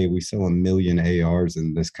like, hey, we sell 1 million ARs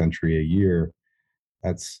in this country a year,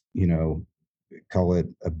 that's, call it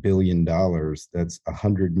 $1 billion. That's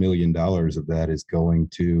 $100 million of that is going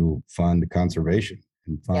to fund conservation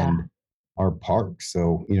and yeah, fund our parks.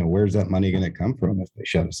 So, where's that money going to come from if they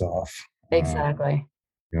shut us off? Uh, exactly.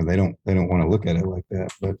 they don't want to look at it like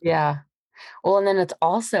that. But Yeah. Well, and then it's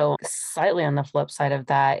also slightly on the flip side of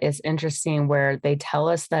that is interesting where they tell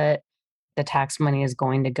us that the tax money is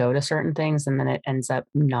going to go to certain things and then it ends up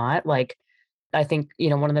not. Like, I think,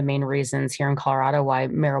 one of the main reasons here in Colorado why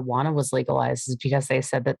marijuana was legalized is because they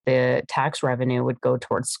said that the tax revenue would go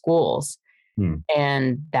towards schools. hmm,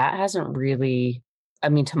 And that hasn't really, I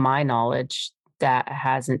mean, to my knowledge, that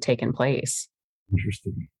hasn't taken place.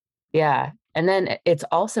 interesting. Yeah. And then it's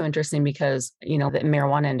also interesting because, the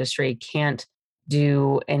marijuana industry can't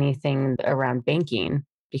do anything around banking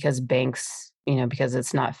because banks, because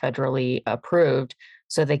it's not federally approved.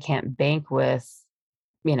 So they can't bank with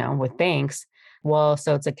banks. Well,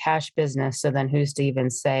 so it's a cash business. So then who's to even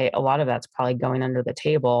say a lot of that's probably going under the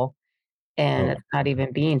table and Oh, it's not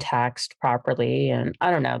even being taxed properly. And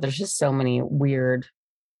I don't know. There's just so many weird,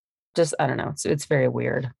 just, I don't know. It's very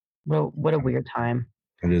weird. What a weird time.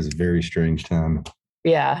 it is a very strange time.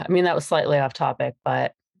 Yeah, I mean, that was slightly off topic,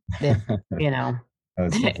 but it's, you know,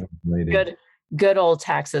 It's definitely related. good good old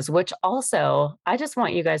taxes, which also I just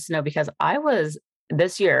want you guys to know because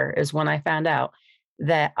this year is when I found out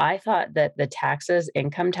that I thought that the taxes,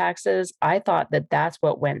 income taxes, I thought that that's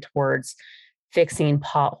what went towards fixing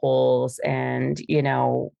potholes and,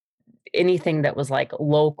 anything that was like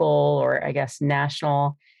local or I guess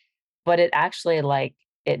national, but it actually like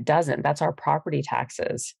it doesn't. That's our property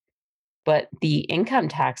taxes. But the income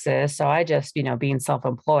taxes, so I just, being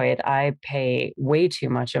self-employed, I pay way too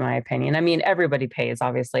much in my opinion. I mean, everybody pays,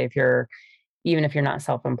 obviously, even if you're not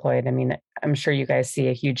self-employed. I mean, I'm sure you guys see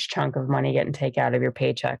a huge chunk of money getting taken out of your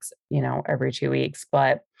paychecks, every 2 weeks.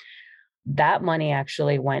 But that money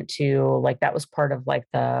actually went to like that was part of like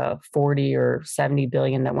the 40 or 70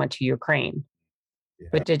 billion that went to Ukraine. Yeah.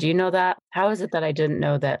 But did you know that? How is it that I didn't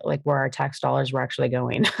know that like where our tax dollars were actually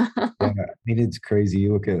going? Yeah, I mean, it's crazy.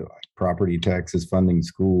 You look at like property taxes funding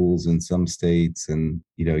schools in some states, and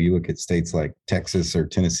you look at states like Texas or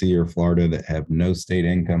Tennessee or Florida that have no state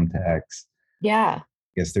income tax. Yeah,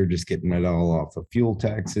 I guess they're just getting it all off of fuel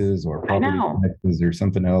taxes or I property know. taxes or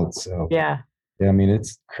something else. So Yeah. yeah, I mean,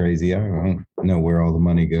 it's crazy. I don't know where all the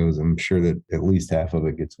money goes. I'm sure that at least half of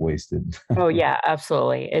it gets wasted. Oh, yeah,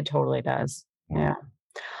 absolutely. It totally does. Yeah.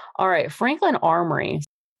 All right, Franklin Armory.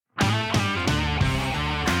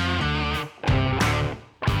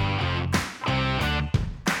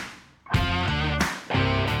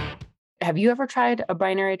 Have you ever tried a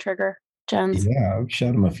binary trigger, Jens? Yeah, I've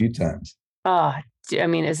shot them a few times. I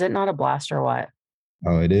mean, is it not a blast or what?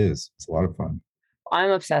 Oh, it is. It's a lot of fun.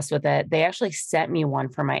 I'm obsessed with it. They actually sent me one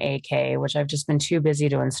for my AK, which I've just been too busy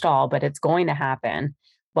to install, but it's going to happen.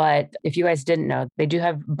 But if you guys didn't know, they do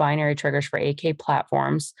have binary triggers for AK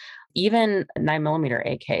platforms, even 9mm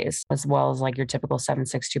AKs, as well as like your typical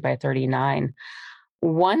 7.62 by 39.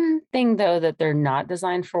 One thing though that they're not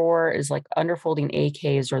designed for is like underfolding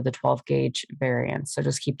AKs or the 12 gauge variants. So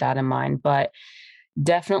just keep that in mind. But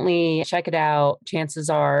definitely check it out. Chances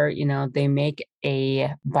are, they make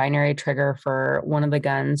a binary trigger for one of the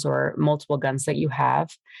guns or multiple guns that you have.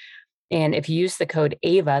 And if you use the code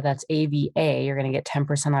AVA, that's AVA, you're going to get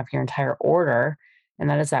 10% off your entire order. And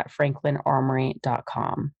that is at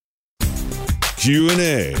franklinarmory.com.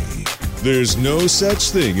 Q&A. There's no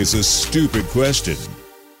such thing as a stupid question.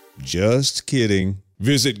 Just kidding.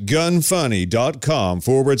 Visit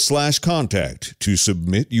gunfunny.com/contact to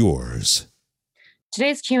submit yours.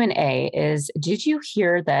 Today's Q&A is, did you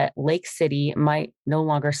hear that Lake City might no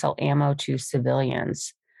longer sell ammo to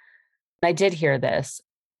civilians? I did hear this.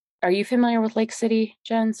 Are you familiar with Lake City,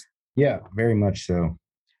 Jens? Yeah, very much so.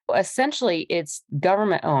 Well, essentially, it's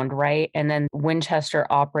government owned, right? And then Winchester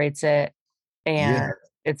operates it, Yeah. and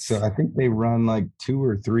it's So I think they run like 2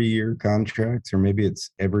 or 3 year contracts, or maybe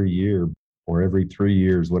it's every year or every 3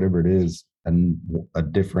 years, whatever it is. and a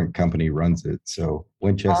different company runs it. So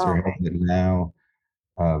Winchester Oh, has it now.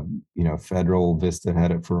 Federal Vista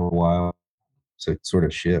had it for a while. So it sort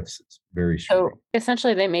of shifts. It's very strange. so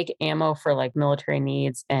essentially they make ammo for like military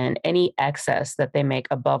needs, and any excess that they make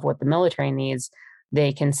above what the military needs,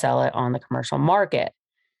 they can sell it on the commercial market.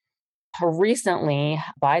 Recently,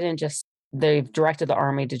 they've directed the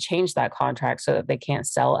army to change that contract so that they can't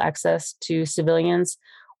sell excess to civilians,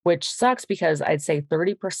 which sucks because I'd say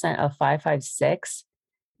 30% of 5.56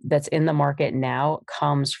 that's in the market now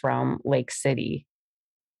comes from Lake City.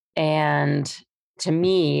 And to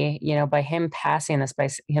me, by him passing this,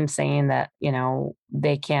 him saying that,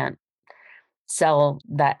 they can't sell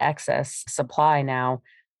that excess supply now,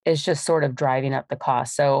 is just sort of driving up the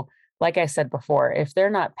cost. So, like I said before, if they're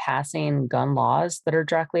not passing gun laws that are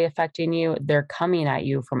directly affecting you, they're coming at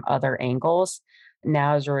you from other angles.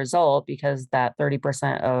 Now, as a result, because that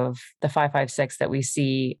 30% of the 5.56 that we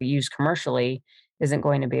see used commercially isn't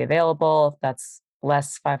going to be available, that's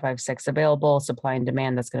less 5.56 available, supply and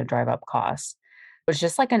demand, that's going to drive up costs. It's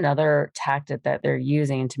just like another tactic that they're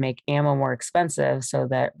using to make ammo more expensive so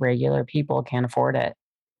that regular people can't afford it.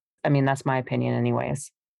 I mean, that's my opinion,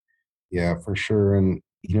 anyways. Yeah, for sure. And,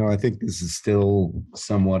 I think this is still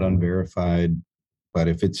somewhat unverified, but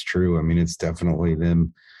if it's true, I mean, it's definitely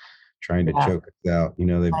them trying to Yeah, choke us out. They've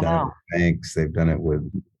I done it know. with banks, they've done it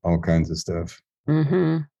with all kinds of stuff.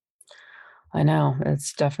 Hmm. I know.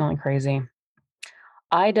 It's definitely crazy.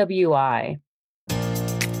 IWI,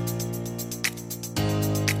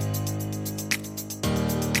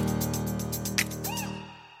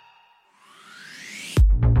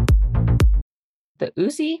 the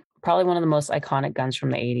Uzi, probably one of the most iconic guns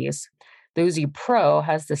from the 80s. The Uzi Pro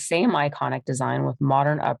has the same iconic design with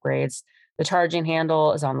modern upgrades. The charging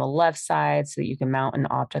handle is on the left side so that you can mount an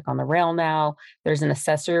optic on the rail now. There's an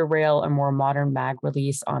accessory rail and more modern mag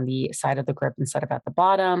release on the side of the grip instead of at the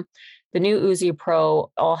bottom. The new Uzi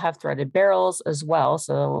Pro all have threaded barrels as well,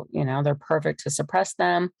 so they're perfect to suppress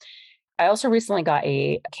them. I also recently got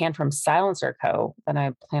a can from Silencer Co. that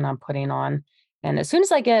I plan on putting on. And as soon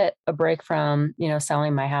as I get a break from,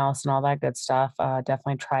 selling my house and all that good stuff,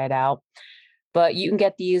 definitely try it out. But you can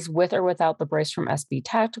get these with or without the brace from SB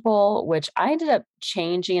Tactical, which I ended up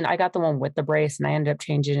changing. I got the one with the brace and I ended up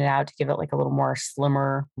changing it out to give it like a little more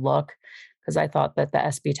slimmer look because I thought that the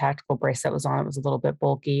SB Tactical brace that was on it was a little bit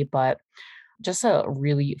bulky, but just a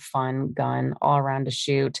really fun gun all around to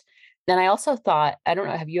shoot. Then I also thought, I don't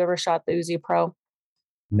know, have you ever shot the Uzi Pro?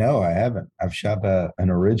 No, I haven't. I've shot an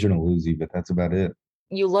original Uzi, but that's about it.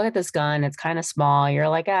 You look at this gun, it's kind of small. You're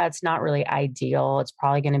like, it's not really ideal. It's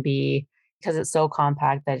probably going to be because it's so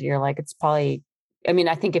compact that you're like, it's probably, I mean,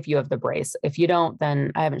 I think if you have the brace, if you don't,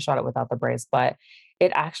 then I haven't shot it without the brace, but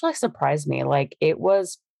it actually surprised me. Like it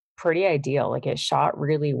was pretty ideal. Like it shot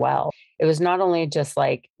really well. It was not only just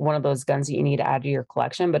like one of those guns that you need to add to your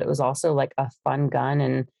collection, but it was also like a fun gun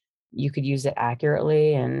and you could use it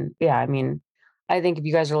accurately. And yeah, I mean, I think if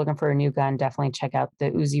you guys are looking for a new gun, definitely check out the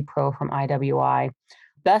Uzi Pro from IWI.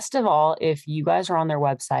 Best of all, if you guys are on their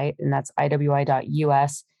website, and that's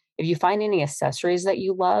iwi.us, if you find any accessories that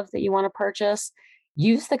you love that you want to purchase,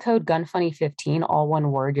 use the code GUNFUNNY15, all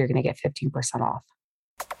one word. You're going to get 15% off.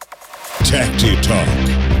 Tacti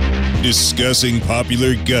Talk. Discussing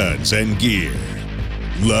popular guns and gear.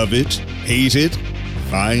 Love it? Hate it?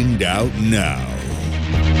 Find out now.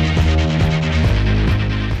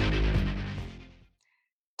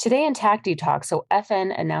 Today in Tacti Talk, so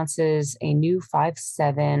FN announces a new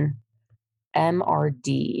 5.7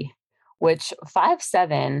 MRD, which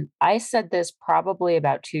 5.7, I said this probably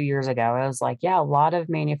about 2 years ago. I was like, yeah, a lot of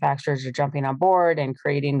manufacturers are jumping on board and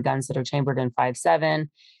creating guns that are chambered in 5.7.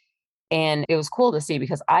 And it was cool to see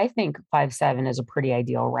because I think 5.7 is a pretty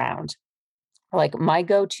ideal round. Like my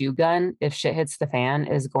go-to gun, if shit hits the fan,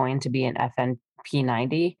 is going to be an FN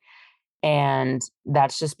P90. And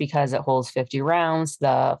that's just because it holds 50 rounds.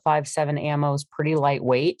 The 5.7 ammo is pretty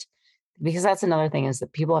lightweight because that's another thing is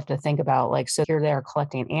that people have to think about like, so you're there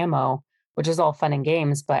collecting ammo, which is all fun and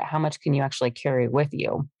games, but how much can you actually carry with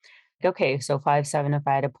you? Okay, so 5.7, if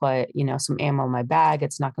I had to put, some ammo in my bag,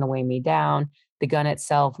 it's not going to weigh me down. The gun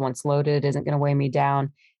itself, once loaded, isn't going to weigh me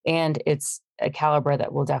down. And it's a caliber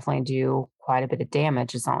that will definitely do quite a bit of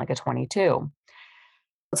damage. It's not like a 22.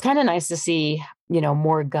 It's kind of nice to see,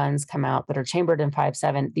 more guns come out that are chambered in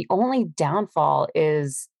 5.7. The only downfall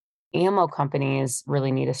is ammo companies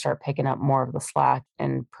really need to start picking up more of the slack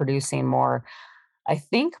and producing more. I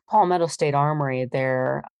think Palmetto State Armory,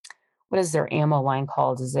 what is their ammo line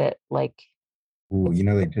called? Is it like Ooh,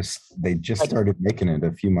 it's they just like started making it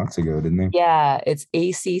a few months ago, didn't they? yeah, it's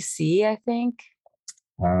ACC, I think.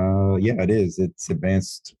 Yeah, it is. It's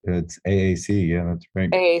advanced. It's AAC. Yeah, that's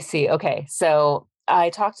right. AAC. Okay. So I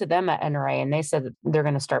talked to them at NRA and they said that they're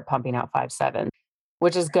going to start pumping out 5.7,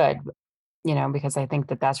 which is good, because I think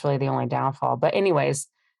that that's really the only downfall. But anyways,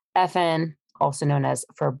 FN, also known as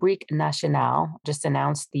Fabrique Nationale, just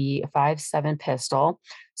announced the 5.7 pistol.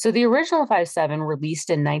 So the original 5.7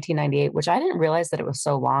 released in 1998, which I didn't realize that it was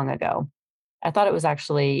so long ago. I thought it was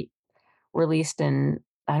actually released in,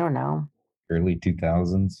 I don't know. Early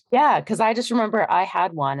 2000s. Yeah, because I just remember I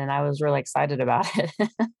had one and I was really excited about it.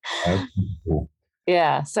 That's cool.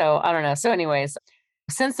 Yeah, so I don't know. So anyways,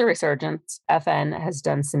 since the resurgence, FN has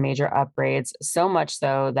done some major upgrades, so much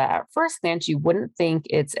so that at first glance you wouldn't think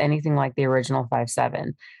it's anything like the original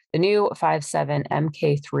 5.7. The new 5.7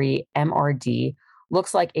 MK3 MRD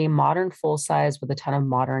looks like a modern full size with a ton of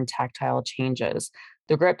modern tactile changes.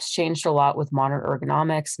 The grips changed a lot with modern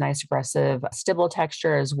ergonomics, nice aggressive stipple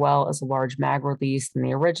texture, as well as a large mag release than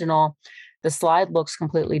the original. The slide looks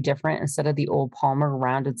completely different. Instead of the old Palmer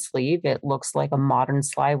rounded sleeve, it looks like a modern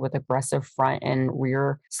slide with aggressive front and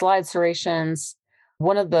rear slide serrations.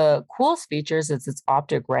 One of the coolest features is it's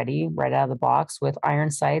optic ready right out of the box with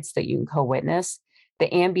iron sights that you can co-witness. The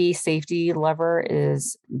ambi safety lever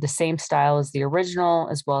is the same style as the original,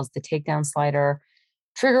 as well as the takedown slider.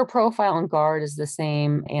 Trigger profile and guard is the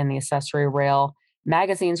same, and the accessory rail.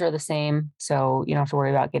 Magazines are the same, so you don't have to worry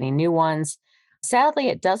about getting new ones. Sadly,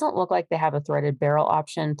 it doesn't look like they have a threaded barrel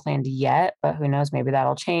option planned yet, but who knows, maybe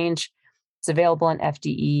that'll change. It's available in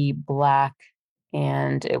FDE black,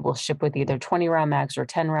 and it will ship with either 20 round mags or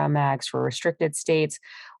 10 round mags for restricted states.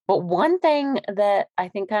 But one thing that I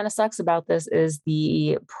think kind of sucks about this is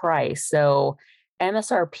the price. So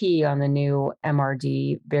MSRP on the new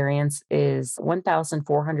MRD variants is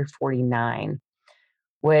 $1,449,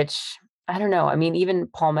 which I don't know. I mean, even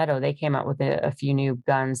Palmetto, they came out with a few new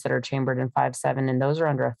guns that are chambered in 5.7, and those are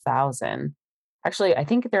under 1,000. Actually, I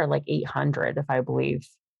think they're like 800, if I believe.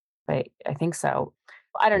 I think so.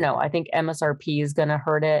 I don't know. I think MSRP is going to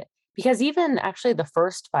hurt it because even actually the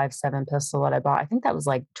first 5.7 pistol that I bought, I think that was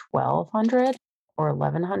like 1,200 or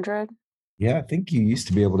 1,100. Yeah, I think you used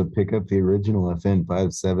to be able to pick up the original FN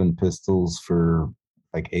 5.7 pistols for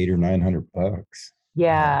like $800 or $900.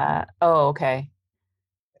 Yeah. Oh, okay.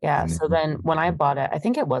 Yeah. And So then when I then, bought it, I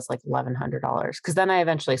think it was like $1,100 because then I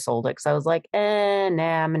eventually sold it because I was like, nah,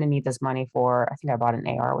 I'm going to need this money for, I think I bought an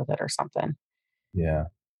AR with it or something. yeah,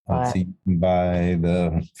 let's But see, you can buy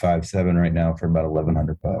the 5.7 right now for about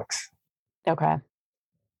 $1,100. okay.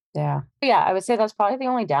 Yeah. Yeah. I would say that's probably the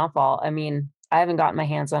only downfall. I mean, I haven't gotten my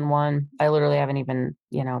hands on one. I literally haven't even,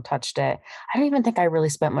 touched it. I don't even think I really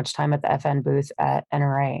spent much time at the FN booth at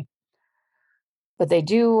NRA, but they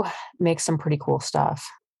do make some pretty cool stuff.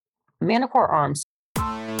 Manticore Arms.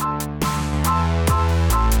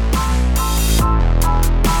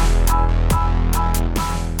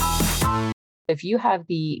 If you have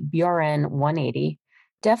the BRN 180,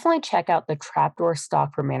 definitely check out the trapdoor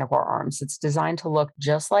stock for Manticore Arms. It's designed to look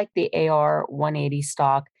just like the AR 180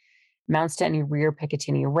 stock, mounts to any rear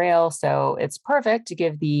Picatinny rail, so it's perfect to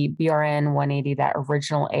give the BRN 180 that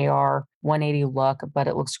original AR 180 look, but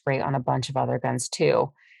it looks great on a bunch of other guns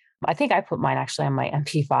too. I think I put mine actually on my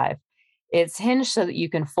MP5. It's hinged so that you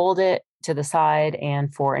can fold it to the side,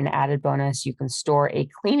 and for an added bonus, you can store a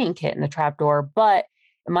cleaning kit in the trapdoor. But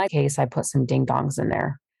in my case, I put some ding dongs in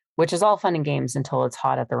there, which is all fun and games until it's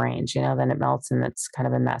hot at the range. Then it melts and it's kind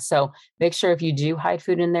of a mess. So make sure if you do hide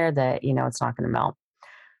food in there that it's not going to melt.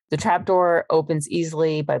 The trapdoor opens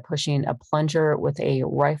easily by pushing a plunger with a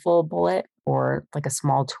rifle bullet or like a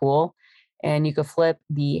small tool. And you could flip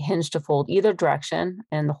the hinge to fold either direction,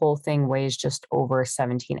 and the whole thing weighs just over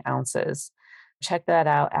 17 ounces. Check that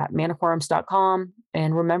out at manticorearms.com.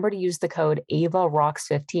 And remember to use the code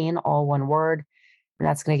AVAROCKS15, all one word. And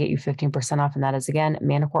that's going to get you 15% off. And that is, again,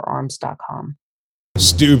 manticorearms.com.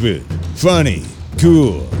 Stupid, funny,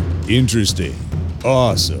 cool, interesting,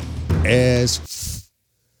 awesome,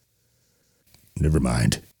 never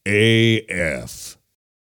mind. AF.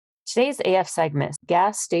 Today's AF segment,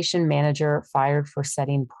 gas station manager fired for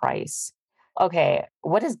setting price. Okay,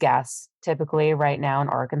 what is gas typically right now in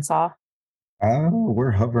Arkansas?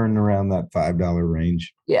 We're hovering around that $5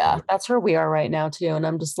 range. Yeah, that's where we are right now too. And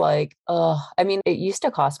I'm just like, I mean, it used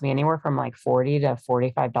to cost me anywhere from like $40 to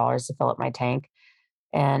 $45 to fill up my tank.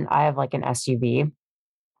 And I have like an SUV.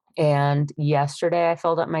 And yesterday I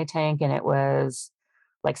filled up my tank and it was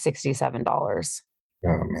like $67.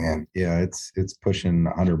 Oh man, yeah, it's pushing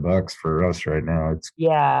 $100 for us right now. It's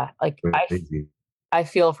Yeah, like crazy. I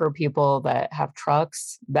feel for people that have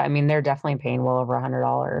trucks. I mean, they're definitely paying well over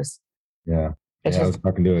 $100. Yeah, It's yeah. I just was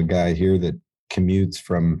talking to a guy here that commutes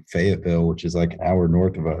from Fayetteville, which is like an hour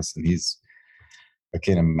north of us, and I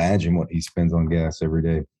can't imagine what he spends on gas every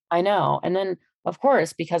day. I know. And then, of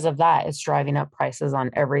course, because of that, it's driving up prices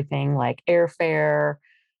on everything like airfare.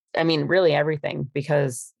 I mean, really everything,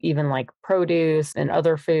 because even like produce and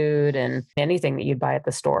other food and anything that you'd buy at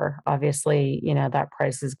the store, obviously, that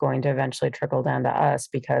price is going to eventually trickle down to us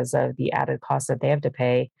because of the added cost that they have to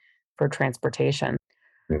pay for transportation.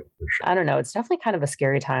 Yeah, for sure. I don't know. It's definitely kind of a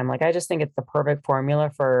scary time. Like, I just think it's the perfect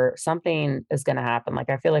formula for something is going to happen. Like,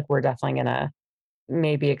 I feel like we're definitely going to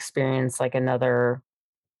maybe experience like another,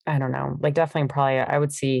 I don't know, like definitely probably I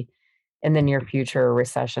would see in the near future a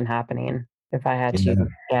recession happening if I had to Yeah.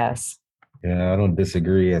 guess. Yeah, I don't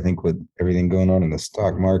disagree. I think with everything going on in the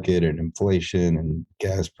stock market and inflation and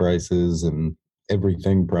gas prices and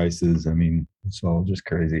everything prices, I mean, it's all just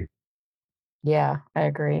crazy. Yeah, I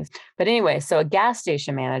agree. But anyway, so a gas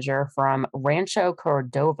station manager from Rancho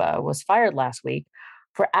Cordova was fired last week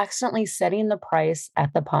for accidentally setting the price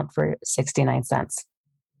at the pump for 69 cents,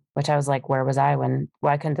 which I was like, where was I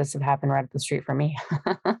why couldn't this have happened right up the street from me?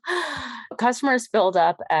 Customers filled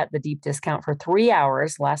up at the deep discount for 3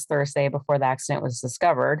 hours last Thursday before the accident was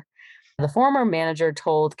discovered. The former manager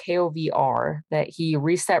told KOVR that he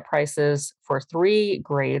reset prices for 3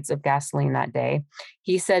 grades of gasoline that day.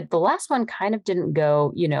 He said the last one kind of didn't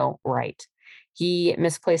go, right. He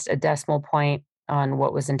misplaced a decimal point on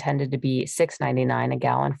what was intended to be $6.99 a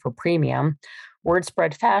gallon for premium. Word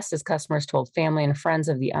spread fast as customers told family and friends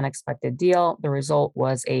of the unexpected deal. The result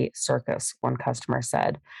was a circus, one customer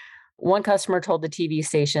said. One customer told the TV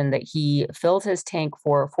station that he filled his tank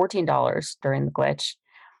for $14 during the glitch.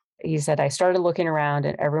 He said, I started looking around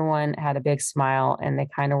and everyone had a big smile and they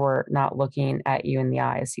kind of were not looking at you in the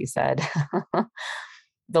eyes, he said.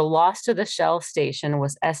 The loss to the Shell station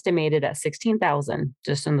was estimated at 16,000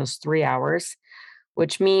 just in those 3 hours,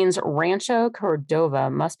 which means Rancho Cordova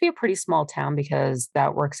must be a pretty small town because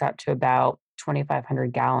that works out to about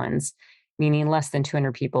 2,500 gallons, meaning less than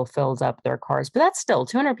 200 people filled up their cars. But that's still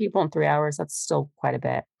 200 people in 3 hours. That's still quite a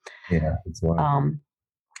bit. Yeah, it's a lot.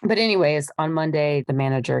 But anyways, on Monday, the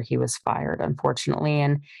manager, he was fired, unfortunately,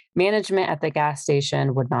 and management at the gas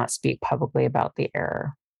station would not speak publicly about the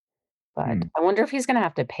error. But I wonder if he's going to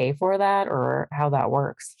have to pay for that or how that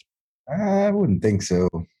works. I wouldn't think so.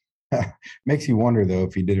 Makes you wonder though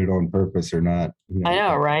if he did it on purpose or not. I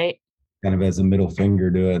know, right? Kind of as a middle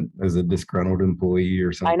finger to it as a disgruntled employee or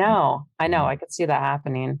I something. know. I could see that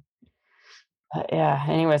happening. But yeah.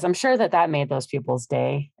 Anyways, I'm sure that made those people's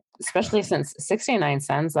day, especially since 69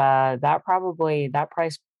 cents. That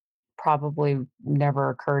price probably never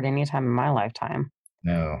occurred anytime in my lifetime.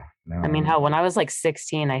 No. I mean, hell, when I was like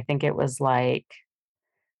 16, I think it was like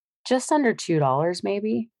just under $2,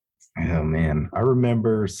 maybe. Oh man, I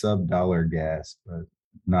remember sub-dollar gas, but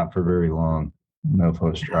not for very long. I don't know if I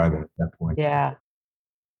was driving at that point. Yeah.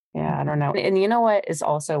 Yeah, I don't know. And you know what is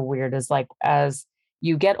also weird is like as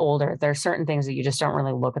you get older, there are certain things that you just don't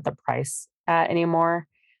really look at the price at anymore.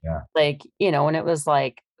 Yeah. Like, when it was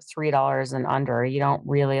like $3 and under, you don't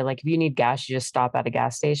really like if you need gas, you just stop at a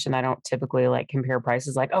gas station. I don't typically like compare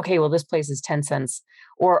prices like, okay, well, this place is 10 cents.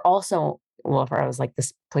 Or also, well, if I was like,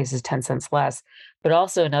 this place is 10 cents less. But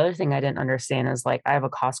also another thing I didn't understand is like I have a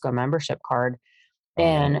Costco membership card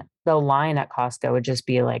and the line at Costco would just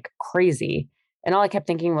be like crazy. And all I kept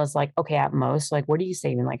thinking was like, okay, at most, like, what are you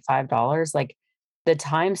saving? Like $5? Like the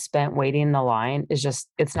time spent waiting in the line is just,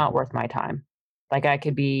 it's not worth my time. Like I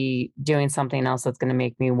could be doing something else that's going to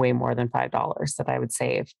make me way more than $5 that I would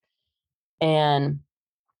save. And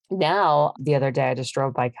now the other day I just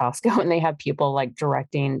drove by Costco and they have people like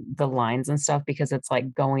directing the lines and stuff because it's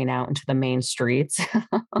like going out into the main streets.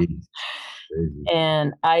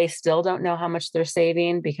 And I still don't know how much they're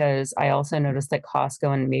saving because I also noticed that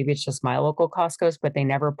Costco, and maybe it's just my local Costco's, but they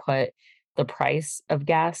never put the price of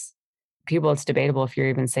gas. People, it's debatable if you're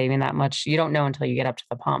even saving that much. You don't know until you get up to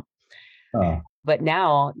the pump. But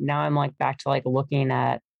now I'm like back to like looking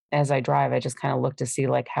at as I drive, I just kind of look to see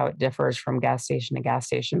like how it differs from gas station to gas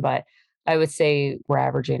station. But I would say we're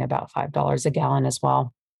averaging about $5 a gallon as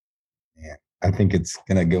well. Yeah, I think it's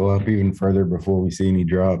going to go up even further before we see any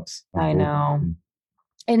drops. I know.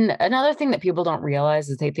 And another thing that people don't realize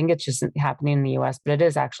is they think it's just happening in the US, but it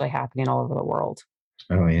is actually happening all over the world.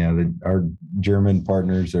 Oh yeah. Our German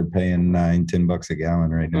partners are paying $9-10 a gallon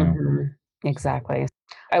right now. Mm-hmm. Exactly.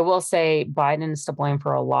 I will say Biden is to blame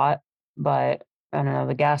for a lot, but I don't know.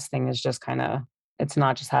 The gas thing is just it's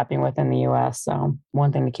not just happening within the US. So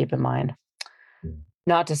one thing to keep in mind. Yeah.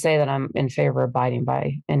 Not to say that I'm in favor of Biden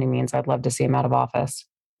by any means. I'd love to see him out of office.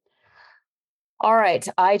 All right.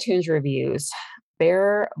 iTunes reviews.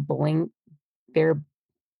 Bear Blinka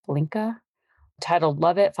titled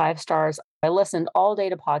Love It, 5 stars. I listened all day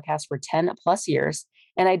to podcasts for 10 plus years,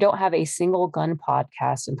 and I don't have a single gun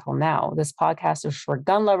podcast until now. This podcast is for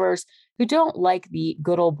gun lovers who don't like the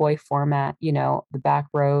good old boy format, the back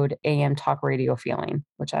road AM talk radio feeling,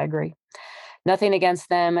 which I agree. Nothing against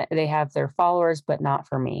them. They have their followers, but not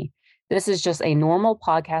for me. This is just a normal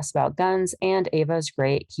podcast about guns, and Ava is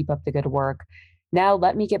great. Keep up the good work. Now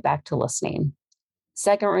let me get back to listening.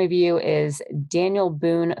 Second review is Daniel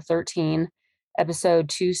Boone 13, episode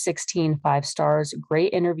 216, 5 stars.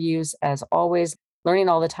 Great interviews as always, learning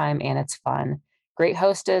all the time, and it's fun. Great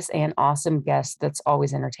hostess and awesome guest that's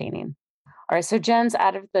always entertaining. All right, so Jens,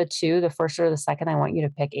 out of the two, the first or the second, I want you to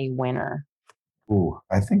pick a winner. Ooh,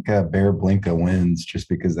 I think Bear Blinka wins just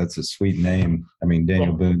because that's a sweet name. I mean,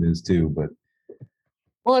 Daniel Boone is too, but.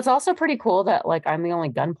 Well, it's also pretty cool that I'm the only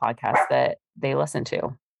gun podcast that they listen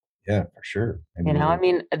to. Yeah, for sure.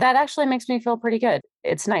 That actually makes me feel pretty good.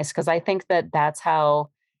 It's nice because I think that that's how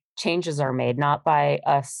changes are made, not by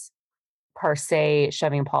us per se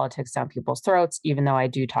shoving politics down people's throats, even though I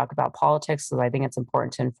do talk about politics, because I think it's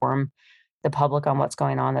important to inform the public on what's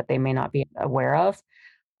going on that they may not be aware of.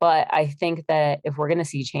 But I think that if we're going to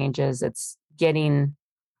see changes, it's getting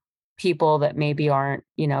people that maybe aren't,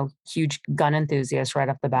 huge gun enthusiasts right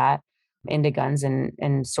off the bat into guns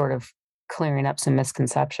and sort of clearing up some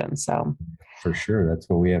misconceptions. So for sure, that's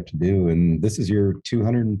what we have to do. And this is your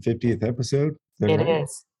 250th episode? It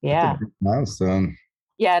is. Yeah. Milestone.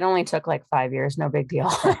 Yeah, it only took 5 years. No big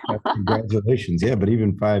deal. Congratulations. Yeah, but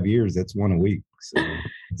even 5 years, that's one a week. So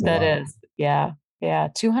that is. Yeah. Yeah.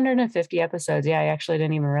 250 episodes. Yeah, I actually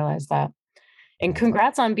didn't even realize that. And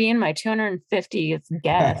congrats on being my 250th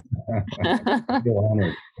guest. I feel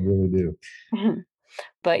honored. I really do.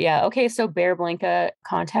 But yeah, okay. So Bear Blinka,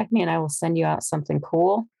 contact me and I will send you out something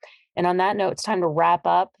cool. And on that note, it's time to wrap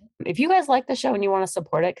up. If you guys like the show and you want to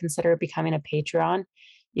support it, consider becoming a Patreon.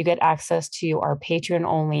 You get access to our Patreon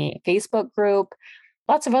only Facebook group,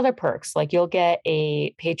 lots of other perks. You'll get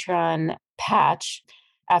a Patreon patch.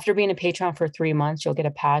 After being a Patreon for 3 months, you'll get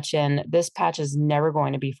a patch, and this patch is never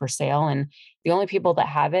going to be for sale. And the only people that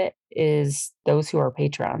have it is those who are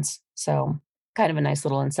patrons. So kind of a nice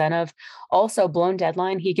little incentive. Also, Blown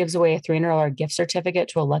Deadline, he gives away a $300 gift certificate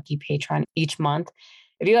to a lucky patron each month.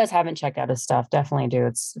 If you guys haven't checked out his stuff, definitely do.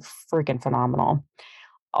 It's freaking phenomenal.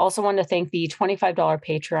 Also want to thank the $25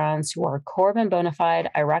 patrons who are Corbin Bonafide,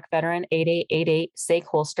 Iraq Veteran 8888, Sake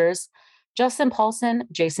Holsters, Justin Paulson,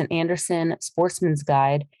 Jason Anderson, Sportsman's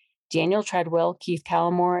Guide, Daniel Treadwell, Keith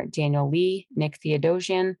Callamore, Daniel Lee, Nick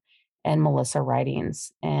Theodosian, and Melissa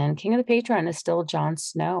Writings. And King of the Patreon is still Jon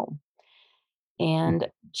Snow. And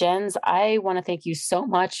Jens, I want to thank you so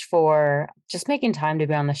much for just making time to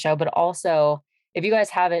be on the show. But also, if you guys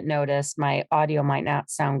haven't noticed, my audio might not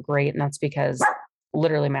sound great. And that's because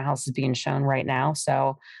literally my house is being shown right now.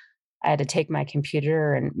 So I had to take my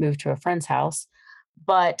computer and move to a friend's house.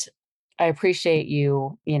 But I appreciate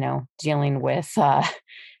you, dealing with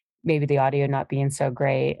maybe the audio not being so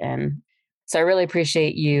great. And so I really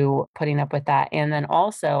appreciate you putting up with that. And then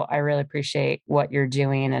also, I really appreciate what you're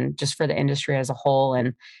doing and just for the industry as a whole.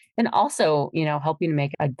 And also, helping to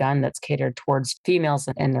make a gun that's catered towards females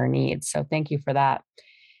and their needs. So thank you for that.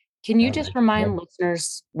 Can you just remind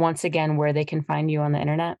listeners once again where they can find you on the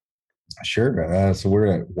internet? Sure. So we're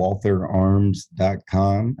at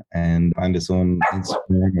waltherarms.com and find us on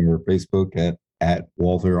Instagram or Facebook at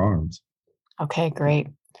Walther Arms. Okay, great.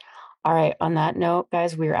 All right. On that note,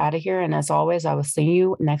 guys, we're out of here. And as always, I will see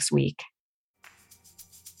you next week.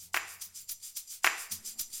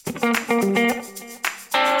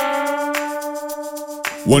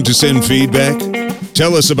 Want to send feedback?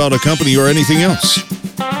 Tell us about a company or anything else.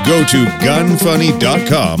 Go to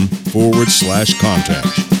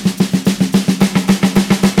gunfunny.com/contact.